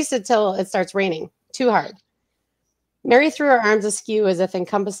until it starts raining. Too hard. Mary threw her arms askew as if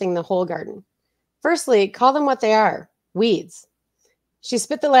encompassing the whole garden. Firstly, call them what they are. Weeds. She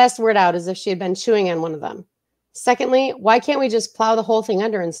spit the last word out as if she had been chewing on one of them. Secondly, why can't we just plow the whole thing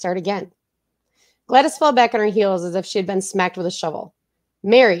under and start again? Gladys fell back on her heels as if she had been smacked with a shovel.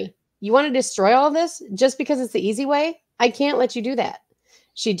 Mary, you want to destroy all this just because it's the easy way? I can't let you do that.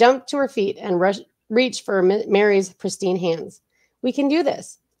 She jumped to her feet and reached for Mary's pristine hands. We can do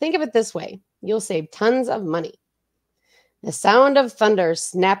this. Think of it this way. You'll save tons of money. The sound of thunder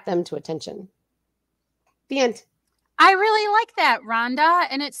snapped them to attention. The end. I really like that, Rhonda,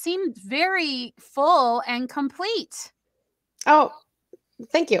 and it seemed very full and complete. Oh,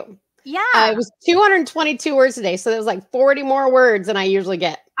 thank you. Yeah. It was 222 words today, so there was like 40 more words than I usually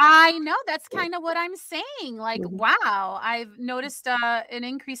get. I know. That's kind of what I'm saying. Like, wow, I've noticed an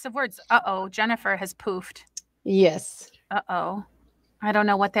increase of words. Uh-oh, Jennifer has poofed. Yes. Uh-oh. I don't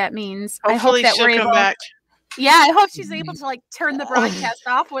know what that means. Hopefully I hope that she'll come back. Yeah, I hope she's able to like turn the broadcast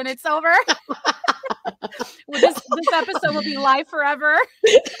off when it's over. Well, this episode will be live forever.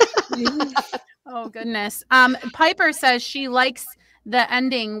 Oh goodness. Piper says she likes the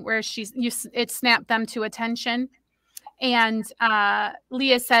ending where it snapped them to attention, and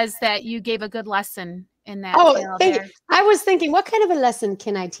Leah says that you gave a good lesson in that. Oh, thank you. I was thinking, what kind of a lesson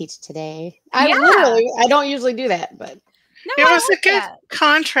can I teach today? I don't usually do that, but it was a good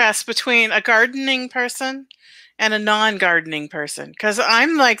contrast between a gardening person and a non-gardening person, because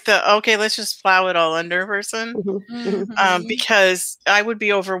I'm like okay, let's just plow it all under person. Because I would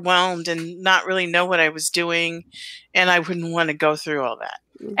be overwhelmed and not really know what I was doing, and I wouldn't want to go through all that.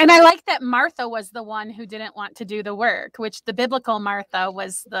 And I like that Martha was the one who didn't want to do the work, which the biblical Martha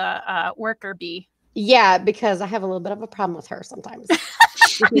was the worker bee. Yeah, because I have a little bit of a problem with her sometimes.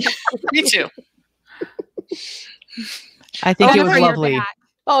 Me too. I think it was lovely.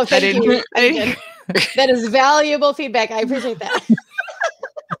 Oh, thank you. That is valuable feedback. I appreciate that.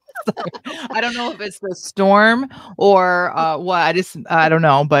 I don't know if it's the storm or what. I don't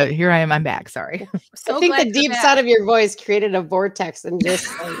know, but here I am. I'm back. Sorry. I think the deep sound of your voice created a vortex and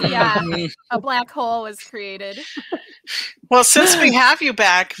just a black hole was created. Well, since we have you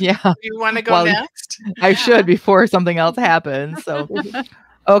back, do you want to go next? I should before something else happens. So,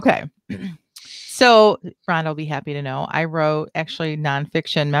 okay. So, Rhonda will be happy to know I wrote actually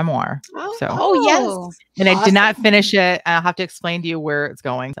nonfiction memoir. Oh, yes. And I did not finish it. I'll have to explain to you where it's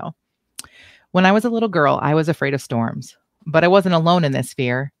going. So, when I was a little girl, I was afraid of storms, but I wasn't alone in this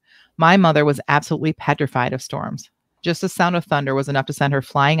fear. My mother was absolutely petrified of storms. Just the sound of thunder was enough to send her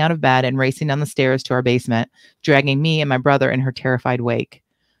flying out of bed and racing down the stairs to our basement, dragging me and my brother in her terrified wake.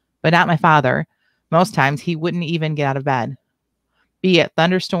 But not my father. Most times, he wouldn't even get out of bed. Be it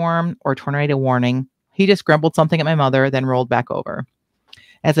thunderstorm or tornado warning, he just grumbled something at my mother, then rolled back over.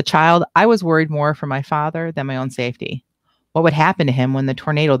 As a child, I was worried more for my father than my own safety. What would happen to him when the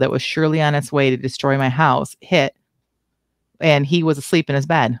tornado that was surely on its way to destroy my house hit and he was asleep in his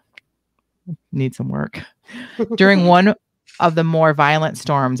bed? Need some work. During one of the more violent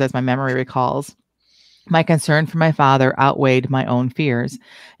storms, as my memory recalls, my concern for my father outweighed my own fears,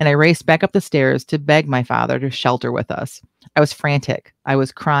 and I raced back up the stairs to beg my father to shelter with us. I was frantic. I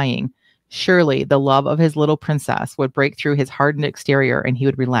was crying. Surely the love of his little princess would break through his hardened exterior and he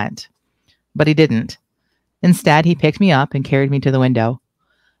would relent. But he didn't. Instead, he picked me up and carried me to the window.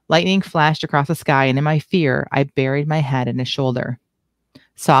 Lightning flashed across the sky, and in my fear, I buried my head in his shoulder.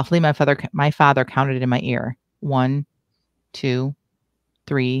 Softly, my father counted in my ear. 1, 2,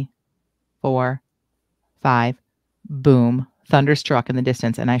 3, 4, 5. Boom. Thunder struck in the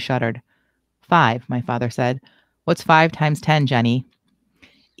distance, and I shuddered. 5, my father said. What's 5 times 10, Jenny?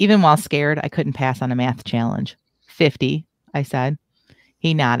 Even while scared, I couldn't pass on a math challenge. 50, I said.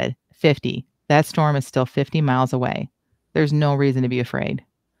 He nodded. 50. That storm is still 50 miles away. There's no reason to be afraid.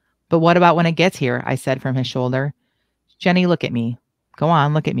 But what about when it gets here? I said from his shoulder. Jenny, look at me. Go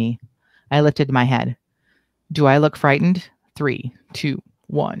on, look at me. I lifted my head. Do I look frightened? 3, 2,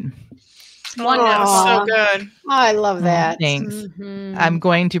 1. Oh, so good. Oh, I love that. Thanks. I'm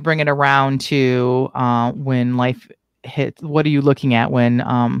going to bring it around to when life hits. What are you looking at when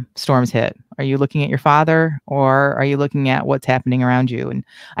storms hit? Are you looking at your father, or are you looking at what's happening around you? And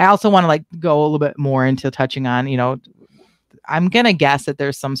I also want to go a little bit more into touching on, I'm going to guess that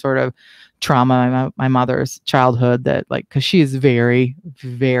there's some sort of trauma in my mother's childhood that because she is very,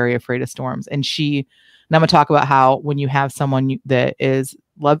 very afraid of storms. And I'm going to talk about how when you have someone that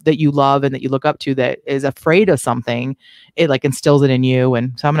you love and that you look up to that is afraid of something, it instills it in you.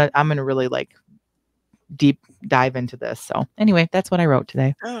 And so I'm going to really deep dive into this. So anyway, that's what I wrote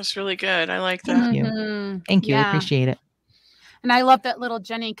today. Oh, it's really good. I like that. Thank you. Thank you. I appreciate it. And I love that little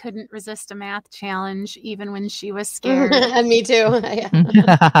Jenny couldn't resist a math challenge even when she was scared. Me too.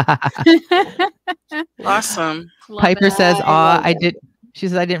 Awesome. Piper says, I She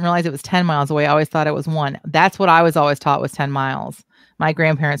says, I didn't realize it was 10 miles away. I always thought it was 1. That's what I was always taught was 10 miles. My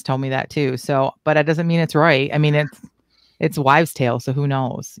grandparents told me that too. So, but it doesn't mean it's right. I mean, it's wives' tale. So who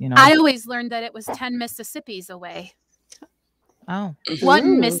knows, you know? I always learned that it was 10 Mississippis away. Oh.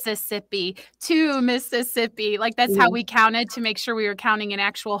 1 Mississippi, 2 Mississippi. Like that's how we counted to make sure we were counting an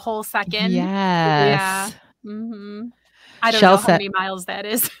actual whole second. Yes. Yeah. Mm-hmm. I don't know how many miles that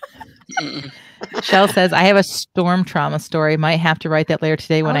is. Shell says, I have a storm trauma story. Might have to write that later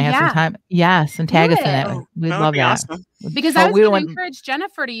today when I have some time. Yes, and tag us in it. We'd love that. Awesome. Because I was going to encourage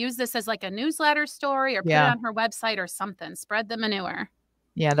Jennifer to use this as like a newsletter story or put it on her website or something. Spread the manure.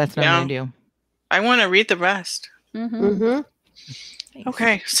 Yeah, that's what I'm going to do. I want to read the rest. Mm-hmm.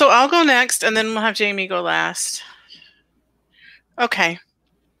 Okay, so I'll go next, and then we'll have Jamie go last. Okay.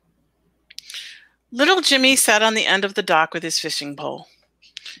 Little Jimmy sat on the end of the dock with his fishing pole.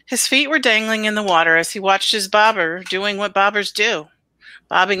 His feet were dangling in the water as he watched his bobber doing what bobbers do,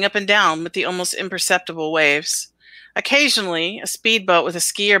 bobbing up and down with the almost imperceptible waves. Occasionally, a speedboat with a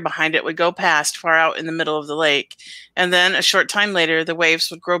skier behind it would go past far out in the middle of the lake, and then a short time later, the waves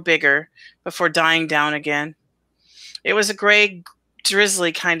would grow bigger before dying down again. It was a gray,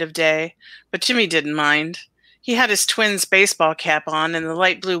 drizzly kind of day, but Jimmy didn't mind. He had his twins' baseball cap on and the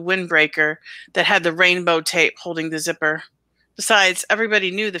light blue windbreaker that had the rainbow tape holding the zipper. Besides, everybody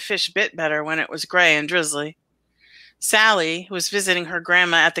knew the fish bit better when it was gray and drizzly. Sally, who was visiting her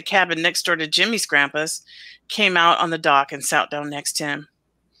grandma at the cabin next door to Jimmy's grandpa's, came out on the dock and sat down next to him.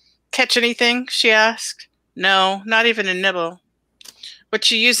 Catch anything? She asked. No, not even a nibble.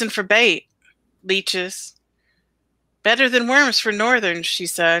 What you using for bait? Leeches. Better than worms for northerns, she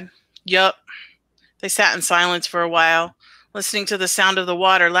said. Yup. They sat in silence for a while, listening to the sound of the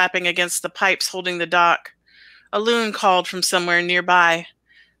water lapping against the pipes holding the dock. A loon called from somewhere nearby.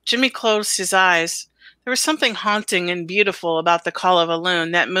 Jimmy closed his eyes. There was something haunting and beautiful about the call of a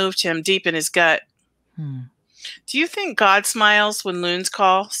loon that moved him deep in his gut. Do you think God smiles when loons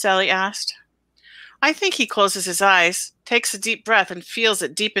call? Sally asked. I think he closes his eyes, takes a deep breath, and feels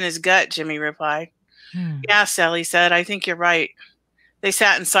it deep in his gut, Jimmy replied. Yeah, Sally said, I think you're right. They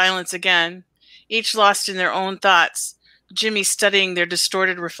sat in silence again, each lost in their own thoughts, Jimmy studying their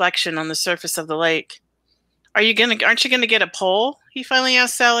distorted reflection on the surface of the lake. Aren't you gonna get a pole? He finally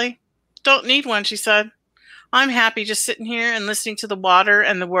asked Sally. Don't need one, she said. I'm happy just sitting here and listening to the water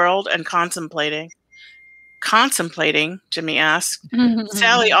and the world and contemplating. Contemplating? Jimmy asked.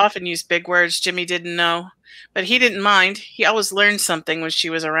 Sally often used big words Jimmy didn't know, but he didn't mind. He always learned something when she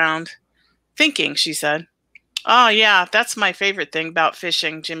was around. Thinking, she said. Oh, yeah, that's my favorite thing about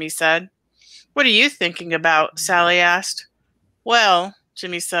fishing, Jimmy said. What are you thinking about? Sally asked. Well,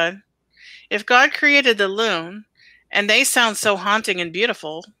 Jimmy said, if God created the loon, and they sound so haunting and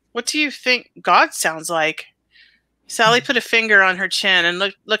beautiful, what do you think God sounds like? Sally put a finger on her chin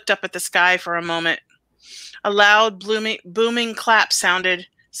and looked up at the sky for a moment. A loud, booming clap sounded,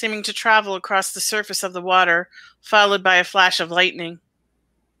 seeming to travel across the surface of the water, followed by a flash of lightning.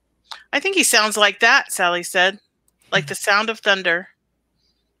 I think he sounds like that, Sally said, like the sound of thunder.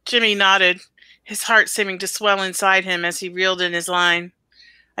 Jimmy nodded, his heart seeming to swell inside him as he reeled in his line.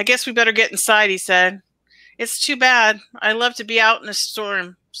 I guess we better get inside, he said. It's too bad. I love to be out in a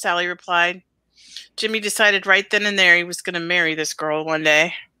storm, Sally replied. Jimmy decided right then and there he was going to marry this girl one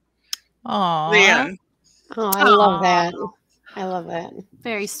day. Aww. Leanne. Oh, I love that. I love that.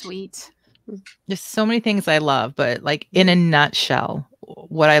 Very sweet. There's so many things I love, but like in a nutshell,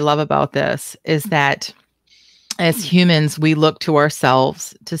 what I love about this is that as humans, we look to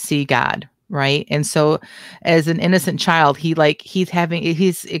ourselves to see God, right? And so as an innocent child,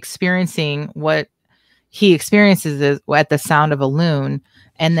 he's experiencing what he experiences at the sound of a loon.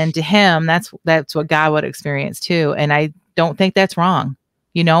 And then to him, that's what God would experience too. And I don't think that's wrong,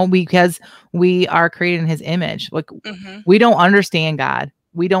 because we are created in his image. Like we don't understand God.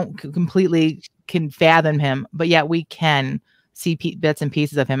 We don't completely can fathom him, but yet we can see bits and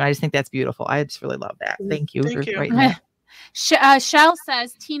pieces of him. I just think that's beautiful. I just really love that. Thank you. Thank you. Right there. Shell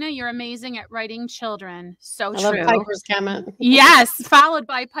says, Tina, you're amazing at writing children. So I true. love Piper's comment. Yes, followed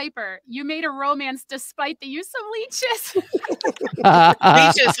by Piper. You made a romance despite the use of leeches.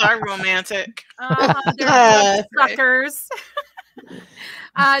 Leeches are romantic. They're suckers.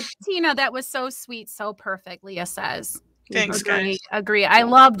 Tina, that was so sweet, so perfect, Leah says. Thanks, guys. Agree. I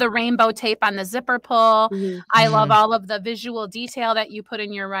love the rainbow tape on the zipper pull. I love all of the visual detail that you put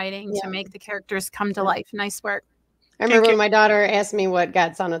in your writing to make the characters come to life. Nice work. I remember when my daughter asked me what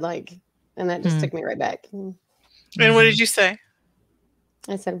God sounded like, and that just took me right back. And what did you say?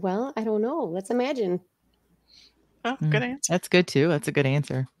 I said, well, I don't know. Let's imagine. Oh, good answer. That's good too. That's a good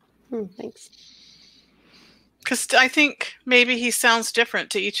answer. Thanks. Because I think maybe he sounds different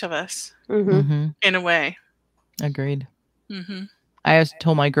to each of us in a way. Agreed. I always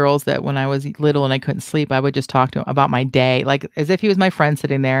told my girls that when I was little and I couldn't sleep, I would just talk to him about my day, like as if he was my friend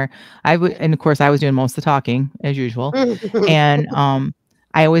sitting there. And of course, I was doing most of the talking as usual. And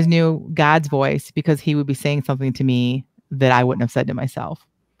I always knew God's voice because he would be saying something to me that I wouldn't have said to myself.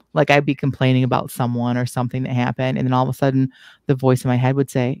 Like I'd be complaining about someone or something that happened. And then all of a sudden the voice in my head would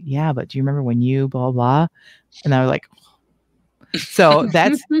say, yeah, but do you remember when you blah, blah? And I was like, so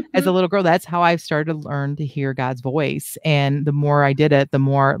that's, as a little girl, that's how I started to learn to hear God's voice. And the more I did it, the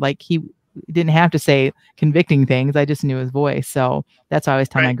more like he didn't have to say convicting things. I just knew his voice. So that's why I always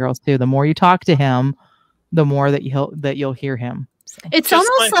tell my girls too, the more you talk to him, the more that you'll hear him. So. It's just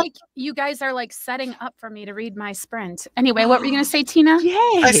almost like you guys are like setting up for me to read my sprint. Anyway, what were you going to say, Tina? Yay.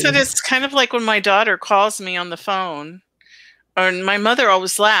 I said it's kind of like when my daughter calls me on the phone, and my mother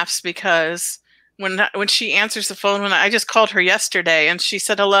always laughs because when she answers the phone, when I just called her yesterday and she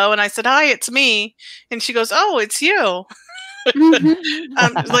said hello and I said, hi, it's me. And she goes, oh, it's you.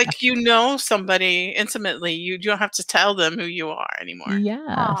 Like, you know, somebody intimately, you don't have to tell them who you are anymore. Yes.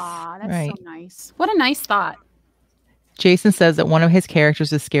 Aw, that's so nice. What a nice thought. Jason says that one of his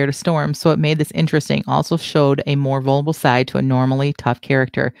characters is scared of storms, so it made this interesting. Also showed a more vulnerable side to a normally tough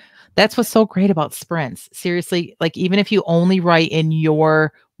character. That's what's so great about sprints. Seriously, like even if you only write in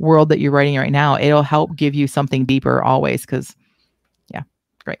your world that you're writing right now, it'll help give you something deeper always. Because, yeah,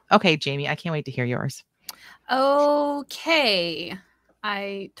 great. Okay, Jamie, I can't wait to hear yours. Okay,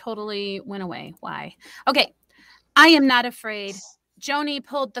 I totally went away. Why? Okay, I am not afraid. Joni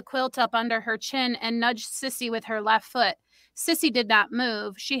pulled the quilt up under her chin and nudged Sissy with her left foot. Sissy did not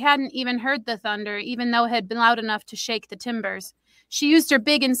move. She hadn't even heard the thunder, even though it had been loud enough to shake the timbers. She used her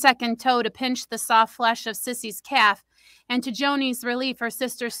big and second toe to pinch the soft flesh of Sissy's calf, and to Joni's relief, her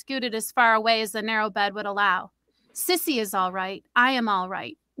sister scooted as far away as the narrow bed would allow. Sissy is all right. I am all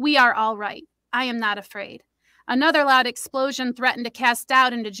right. We are all right. I am not afraid. Another loud explosion threatened to cast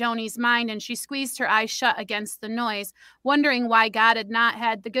doubt into Joni's mind, and she squeezed her eyes shut against the noise, wondering why God had not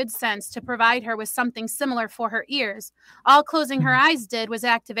had the good sense to provide her with something similar for her ears. All closing her eyes did was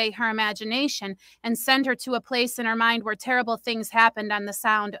activate her imagination and send her to a place in her mind where terrible things happened on the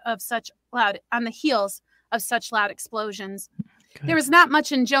heels of such loud explosions. Good. There was not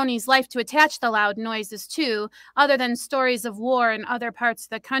much in Joni's life to attach the loud noises to, other than stories of war in other parts of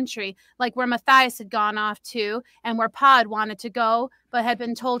the country, like where Matthias had gone off to and where Pod wanted to go, but had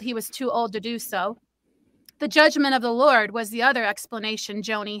been told he was too old to do so. The judgment of the Lord was the other explanation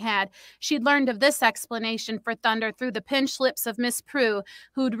Joni had. She'd learned of this explanation for thunder through the pinched lips of Miss Prue,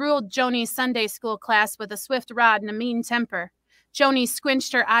 who'd ruled Joni's Sunday school class with a swift rod and a mean temper. Joni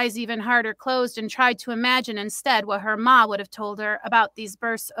squinched her eyes even harder closed and tried to imagine instead what her ma would have told her about these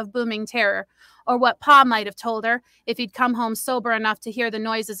bursts of booming terror, or what Pa might have told her if he'd come home sober enough to hear the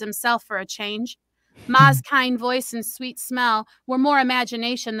noises himself for a change. Ma's kind voice and sweet smell were more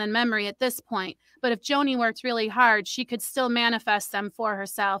imagination than memory at this point, but if Joni worked really hard, she could still manifest them for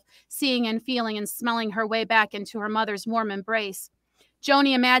herself, seeing and feeling and smelling her way back into her mother's warm embrace.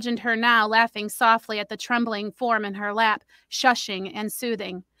 Joni imagined her now laughing softly at the trembling form in her lap, shushing and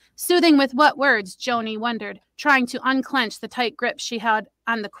soothing. Soothing with what words, Joni wondered, trying to unclench the tight grip she had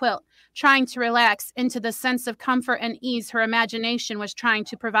on the quilt, trying to relax into the sense of comfort and ease her imagination was trying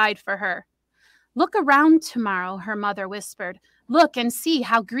to provide for her. Look around tomorrow, her mother whispered. Look and see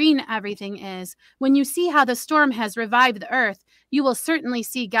how green everything is. When you see how the storm has revived the earth, you will certainly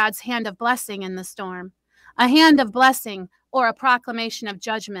see God's hand of blessing in the storm. A hand of blessing, or a proclamation of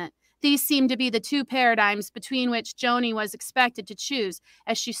judgment. These seemed to be the two paradigms between which Joni was expected to choose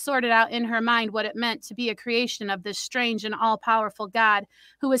as she sorted out in her mind what it meant to be a creation of this strange and all-powerful God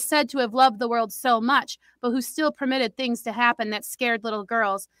who was said to have loved the world so much, but who still permitted things to happen that scared little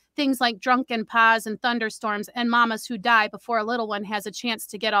girls, things like drunken paws and thunderstorms and mamas who die before a little one has a chance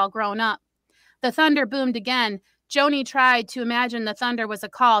to get all grown up. The thunder boomed again. Joni tried to imagine the thunder was a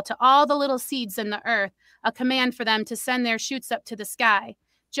call to all the little seeds in the earth, a command for them to send their shoots up to the sky.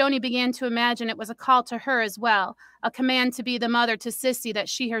 Joni began to imagine it was a call to her as well, a command to be the mother to Sissy that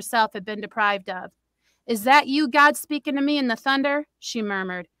she herself had been deprived of. Is that you, God, speaking to me in the thunder? She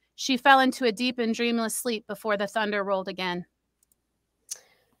murmured. She fell into a deep and dreamless sleep before the thunder rolled again.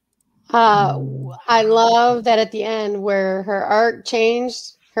 I love that at the end where her art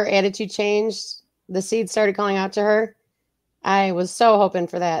changed, her attitude changed, the seeds started calling out to her. I was so hoping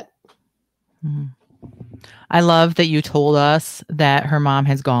for that. Mm-hmm. I love that you told us that her mom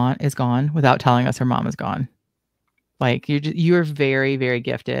is gone without telling us her mom is gone. Like you're very, very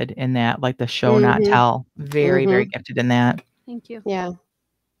gifted in that, like the show not tell. Very, very gifted in that. Thank you. Yeah.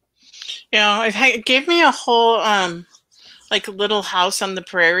 It gave me a whole like Little House on the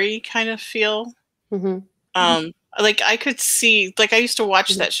Prairie kind of feel. Like I could see, like I used to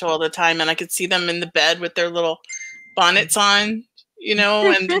watch that show all the time, and I could see them in the bed with their little bonnets on, and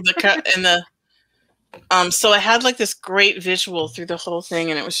the so I had like this great visual through the whole thing,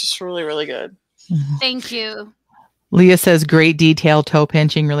 and it was just really, really good. Thank you. Leah says, great detail, toe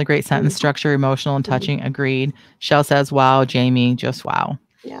pinching, really great sentence structure, emotional and touching. Agreed. Shell says, wow. Jamie, just wow.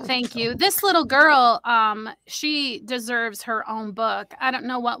 Yeah. Thank you. This little girl, she deserves her own book. I don't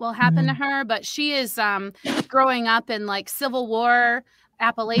know what will happen to her, but she is growing up in like Civil War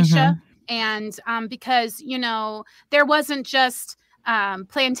Appalachia. And because, there wasn't just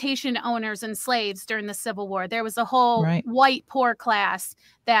plantation owners and slaves during the Civil War. There was a whole white poor class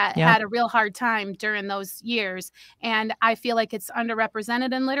that had a real hard time during those years. And I feel like it's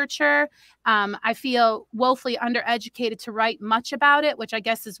underrepresented in literature. I feel woefully undereducated to write much about it, which I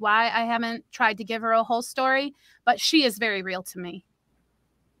guess is why I haven't tried to give her a whole story, but she is very real to me.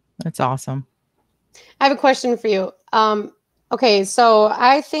 That's awesome. I have a question for you. Okay, so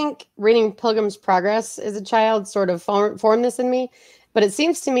I think reading Pilgrim's Progress as a child sort of formed this in me, but it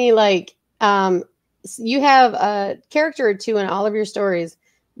seems to me like you have a character or two in all of your stories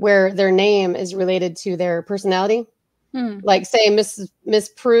where their name is related to their personality. Like say Miss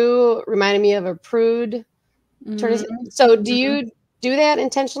Prue reminded me of a prude. So do you do that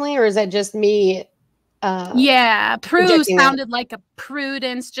intentionally, or is that just me? Yeah, Prue sounded like a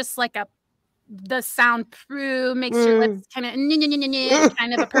prudence, just like the sound Prue makes your lips kind of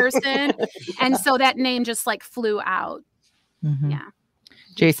kind of a person. And so that name just like flew out. Yeah.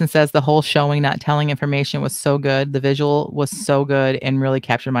 Jason says the whole showing, not telling information was so good. The visual was so good and really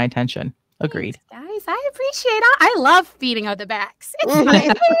captured my attention. Agreed. Thanks, guys, I appreciate it. I love feeding out the backs. It's my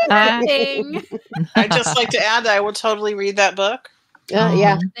favorite thing. I'd just like to add that I will totally read that book.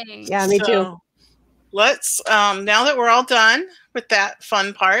 Yeah, me too. Let's now that we're all done with that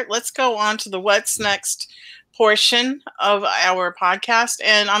fun part, let's go on to the what's next portion of our podcast.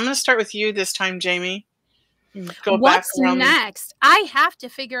 And I'm going to start with you this time, Jamie. What's next? I have to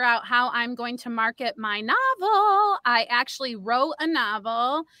figure out how I'm going to market my novel. I actually wrote a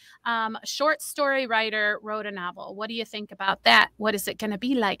novel. A short story writer wrote a novel. What do you think about that? What is it going to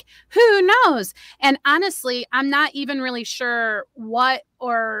be like? Who knows? And honestly, I'm not even really sure what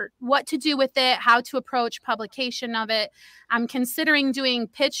to do with it, how to approach publication of it. I'm considering doing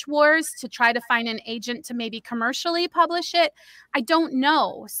pitch wars to try to find an agent to maybe commercially publish it. I don't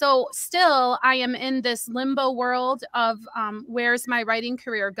know. So still, I am in this limbo world of where's my writing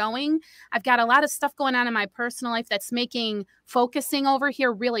career going? I've got a lot of stuff going on in my personal life that's making focusing over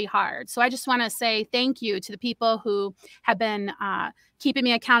here really hard. So I just want to say thank you to the people who have been keeping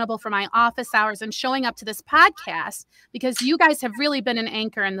me accountable for my office hours and showing up to this podcast, because you guys have really been an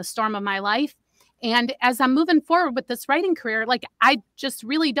anchor in the storm of my life. And as I'm moving forward with this writing career, like I just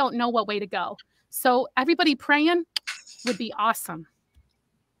really don't know what way to go. So everybody praying would be awesome.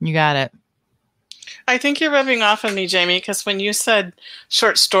 You got it. I think you're rubbing off on me, Jamie, because when you said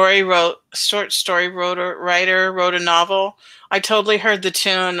short story writer wrote a novel, I totally heard the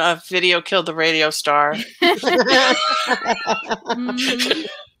tune of Video Killed the Radio Star.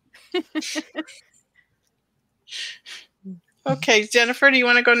 Okay, Jennifer, do you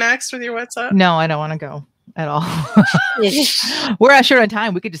want to go next with your what's up? No, I don't want to go at all. We're not short on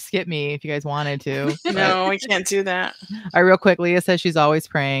time. We could just skip me if you guys wanted to. No, we can't do that. All right, real quick. Leah says she's always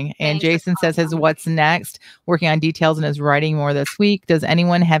praying. And Jason says his what's next, working on details and is writing more this week. Does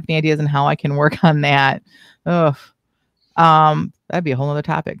anyone have any ideas on how I can work on that? Ugh. That'd be a whole other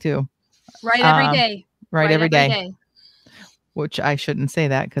topic too. Write every day. Write every day. Which I shouldn't say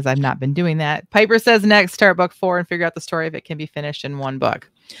that because I've not been doing that. Piper says next, start book 4 and figure out the story if it can be finished in one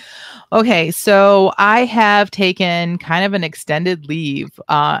book. Okay, so I have taken kind of an extended leave.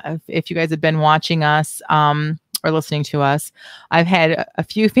 If you guys have been watching us or listening to us, I've had a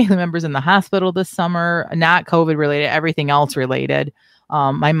few family members in the hospital this summer, not COVID related, everything else related.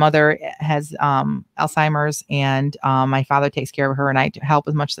 My mother has Alzheimer's, and my father takes care of her, and I help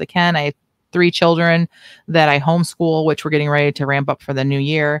as much as I can. I have 3 children that I homeschool, which we're getting ready to ramp up for the new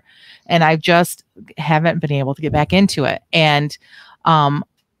year. And I just haven't been able to get back into it. And I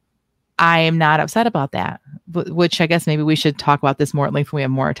am not upset about that, which I guess maybe we should talk about this more at length when we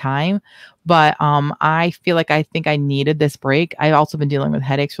have more time. But I feel like I think I needed this break. I've also been dealing with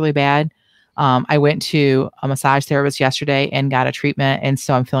headaches really bad. I went to a massage therapist yesterday and got a treatment. And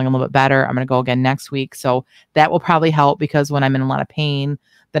so I'm feeling a little bit better. I'm going to go again next week. So that will probably help, because when I'm in a lot of pain,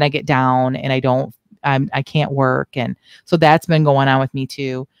 then I get down and I can't work. And so that's been going on with me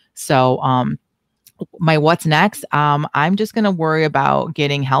too. So my what's next. I'm just gonna worry about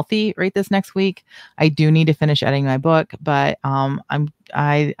getting healthy right this next week. I do need to finish editing my book, but I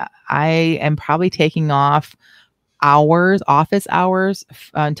am probably taking off office hours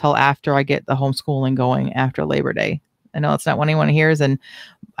until after I get the homeschooling going after Labor Day. I know it's not what anyone hears, and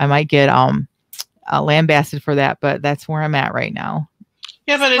I might get lambasted for that, but that's where I'm at right now.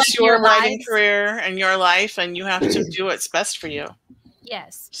 Yeah, but it's Like your your writing lives. career and your life, and you have to do what's best for you.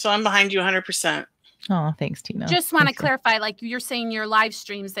 Yes. So I'm behind you 100%. Oh, thanks, Tina. Just want to Thanks. clarify, like you're saying your live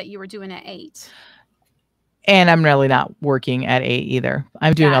streams that you were doing at 8. And I'm really not working at 8 either.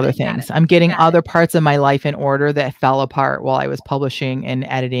 I'm doing Got other it, got things. it, I'm getting got other parts of my life in order that fell apart while I was publishing and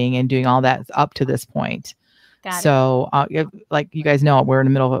editing and doing all that up to this point. Got it. So, like you guys know, we're in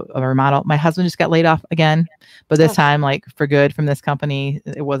the middle of a remodel. My husband just got laid off again, but this time, like for good from this company.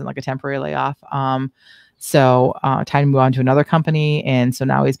 It wasn't like a temporary layoff. So time to move on to another company, and so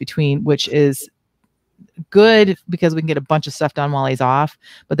now he's between, which is good because we can get a bunch of stuff done while he's off.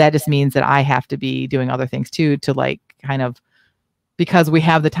 But that just means that I have to be doing other things too, to like kind of, because we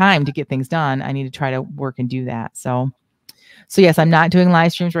have the time to get things done. I need to try to work and do that. So yes, I'm not doing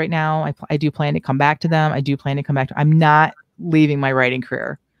live streams right now. I do plan to come back to them. I do plan to come back to, I'm not leaving my writing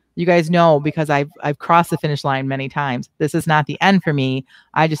career. You guys know, because I've crossed the finish line many times. This is not the end for me.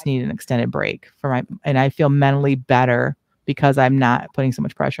 I just need an extended break and I feel mentally better because I'm not putting so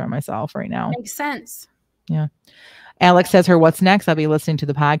much pressure on myself right now. Makes sense. Yeah. Alex says her what's next. I'll be listening to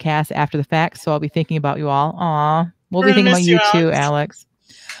the podcast after the fact, so I'll be thinking about you all. Aw, we'll be thinking about you too, Alex.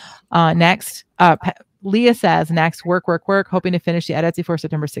 Next, Leah says next, work. Hoping to finish the edits before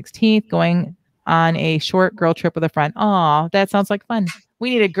September 16th. Going on a short girl trip with a friend. Aw, that sounds like fun. We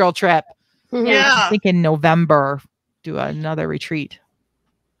need a girl trip. Yeah. I think in November, do another retreat.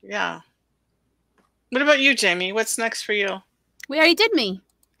 Yeah. What about you, Jamie? What's next for you? We already did me.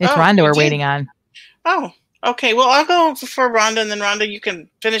 It's Oh, Rhonda you we're did? waiting on. Oh, okay. Well, I'll go before Rhonda, and then Rhonda, you can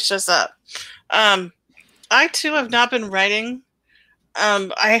finish us up. I too have not been writing.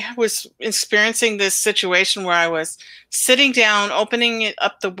 I was experiencing this situation where I was sitting down, opening it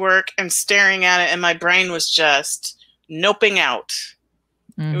up the work, and staring at it, and my brain was just noping out.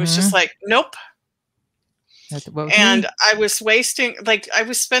 It was just like, nope. And I was wasting, I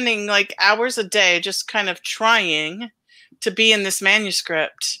was spending like hours a day just kind of trying to be in this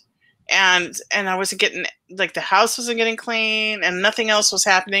manuscript. And I wasn't getting, like, the house wasn't getting clean and nothing else was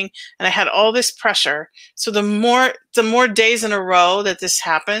happening. And I had all this pressure. So the more days in a row that this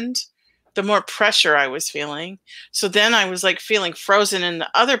happened, the more pressure I was feeling. So then I was like feeling frozen in the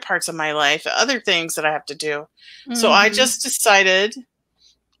other parts of my life, other things that I have to do. Mm-hmm. So I just decided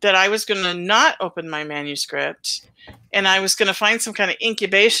that I was going to not open my manuscript, and I was going to find some kind of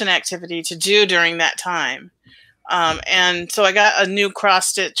incubation activity to do during that time. And so I got a new cross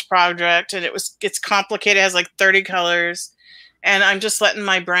stitch project, and it's complicated. It has like 30 colors, and I'm just letting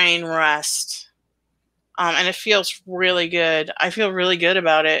my brain rest. And it feels really good. I feel really good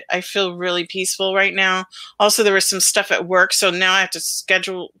about it. I feel really peaceful right now. Also, there was some stuff at work, so now I have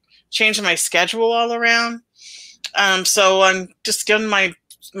to change my schedule all around. So I'm just giving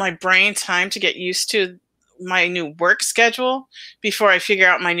my brain time to get used to my new work schedule before I figure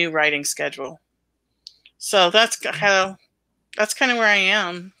out my new writing schedule. So that's kind of where I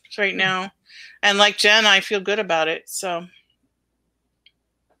am right now. And like Jen, I feel good about it. So.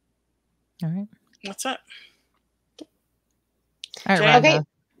 All right. What's up? All right, okay.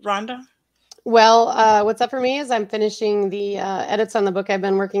 Rhonda? Well, what's up for me is I'm finishing the edits on the book I've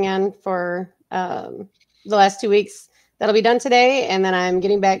been working on for the last 2 weeks. That'll be done today. And then I'm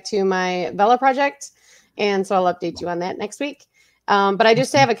getting back to my Vella project. And so I'll update you on that next week. But I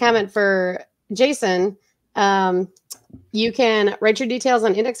just have a comment for Jason. You can write your details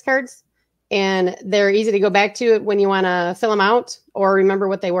on index cards, and they're easy to go back to when you want to fill them out or remember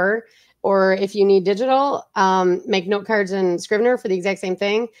what they were. Or if you need digital, make note cards in Scrivener for the exact same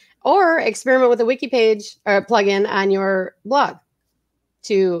thing, or experiment with a wiki page or plugin on your blog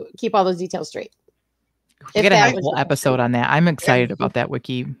to keep all those details straight. We get a whole episode on that. I'm excited about that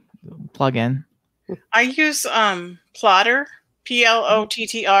wiki plugin. I use Plotter,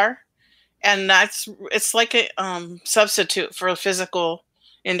 Plottr, and it's like a substitute for physical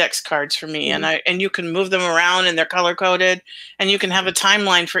index cards for me. Mm-hmm. And you can move them around, and they're color coded, and you can have a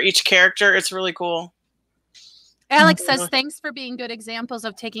timeline for each character. It's really cool. Alex says, thanks for being good examples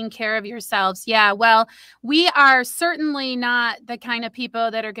of taking care of yourselves. Yeah, well, we are certainly not the kind of people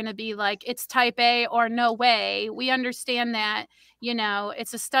that are going to be like, it's type A or no way. We understand that, you know,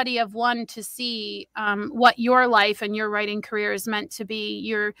 it's a study of one to see what your life and your writing career is meant to be.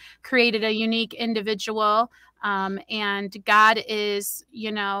 You're created a unique individual. And God is,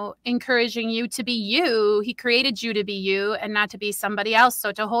 you know, encouraging you to be you. He created you to be you and not to be somebody else.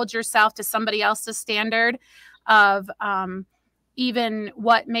 So to hold yourself to somebody else's standard of even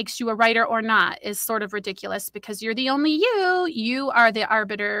what makes you a writer or not is sort of ridiculous, because you're the only you. You are the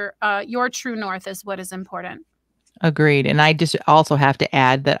arbiter. Your true north is what is important. Agreed. And I just also have to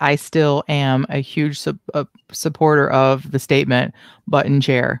add that I still am a huge supporter of the statement button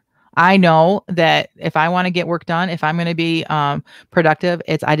chair. I know that if I want to get work done, if I'm going to be productive,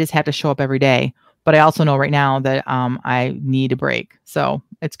 I just have to show up every day. But I also know right now that I need a break. So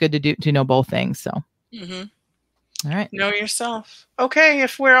it's good to know both things. So. Mm-hmm. All right. Know yourself. Okay,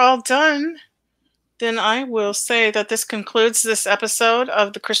 if we're all done, then I will say that this concludes this episode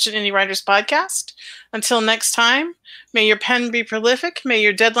of the Christian Indie Writers Podcast. Until next time, may your pen be prolific, may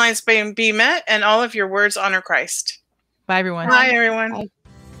your deadlines be met, and all of your words honor Christ. Bye, everyone. Bye, everyone. Bye.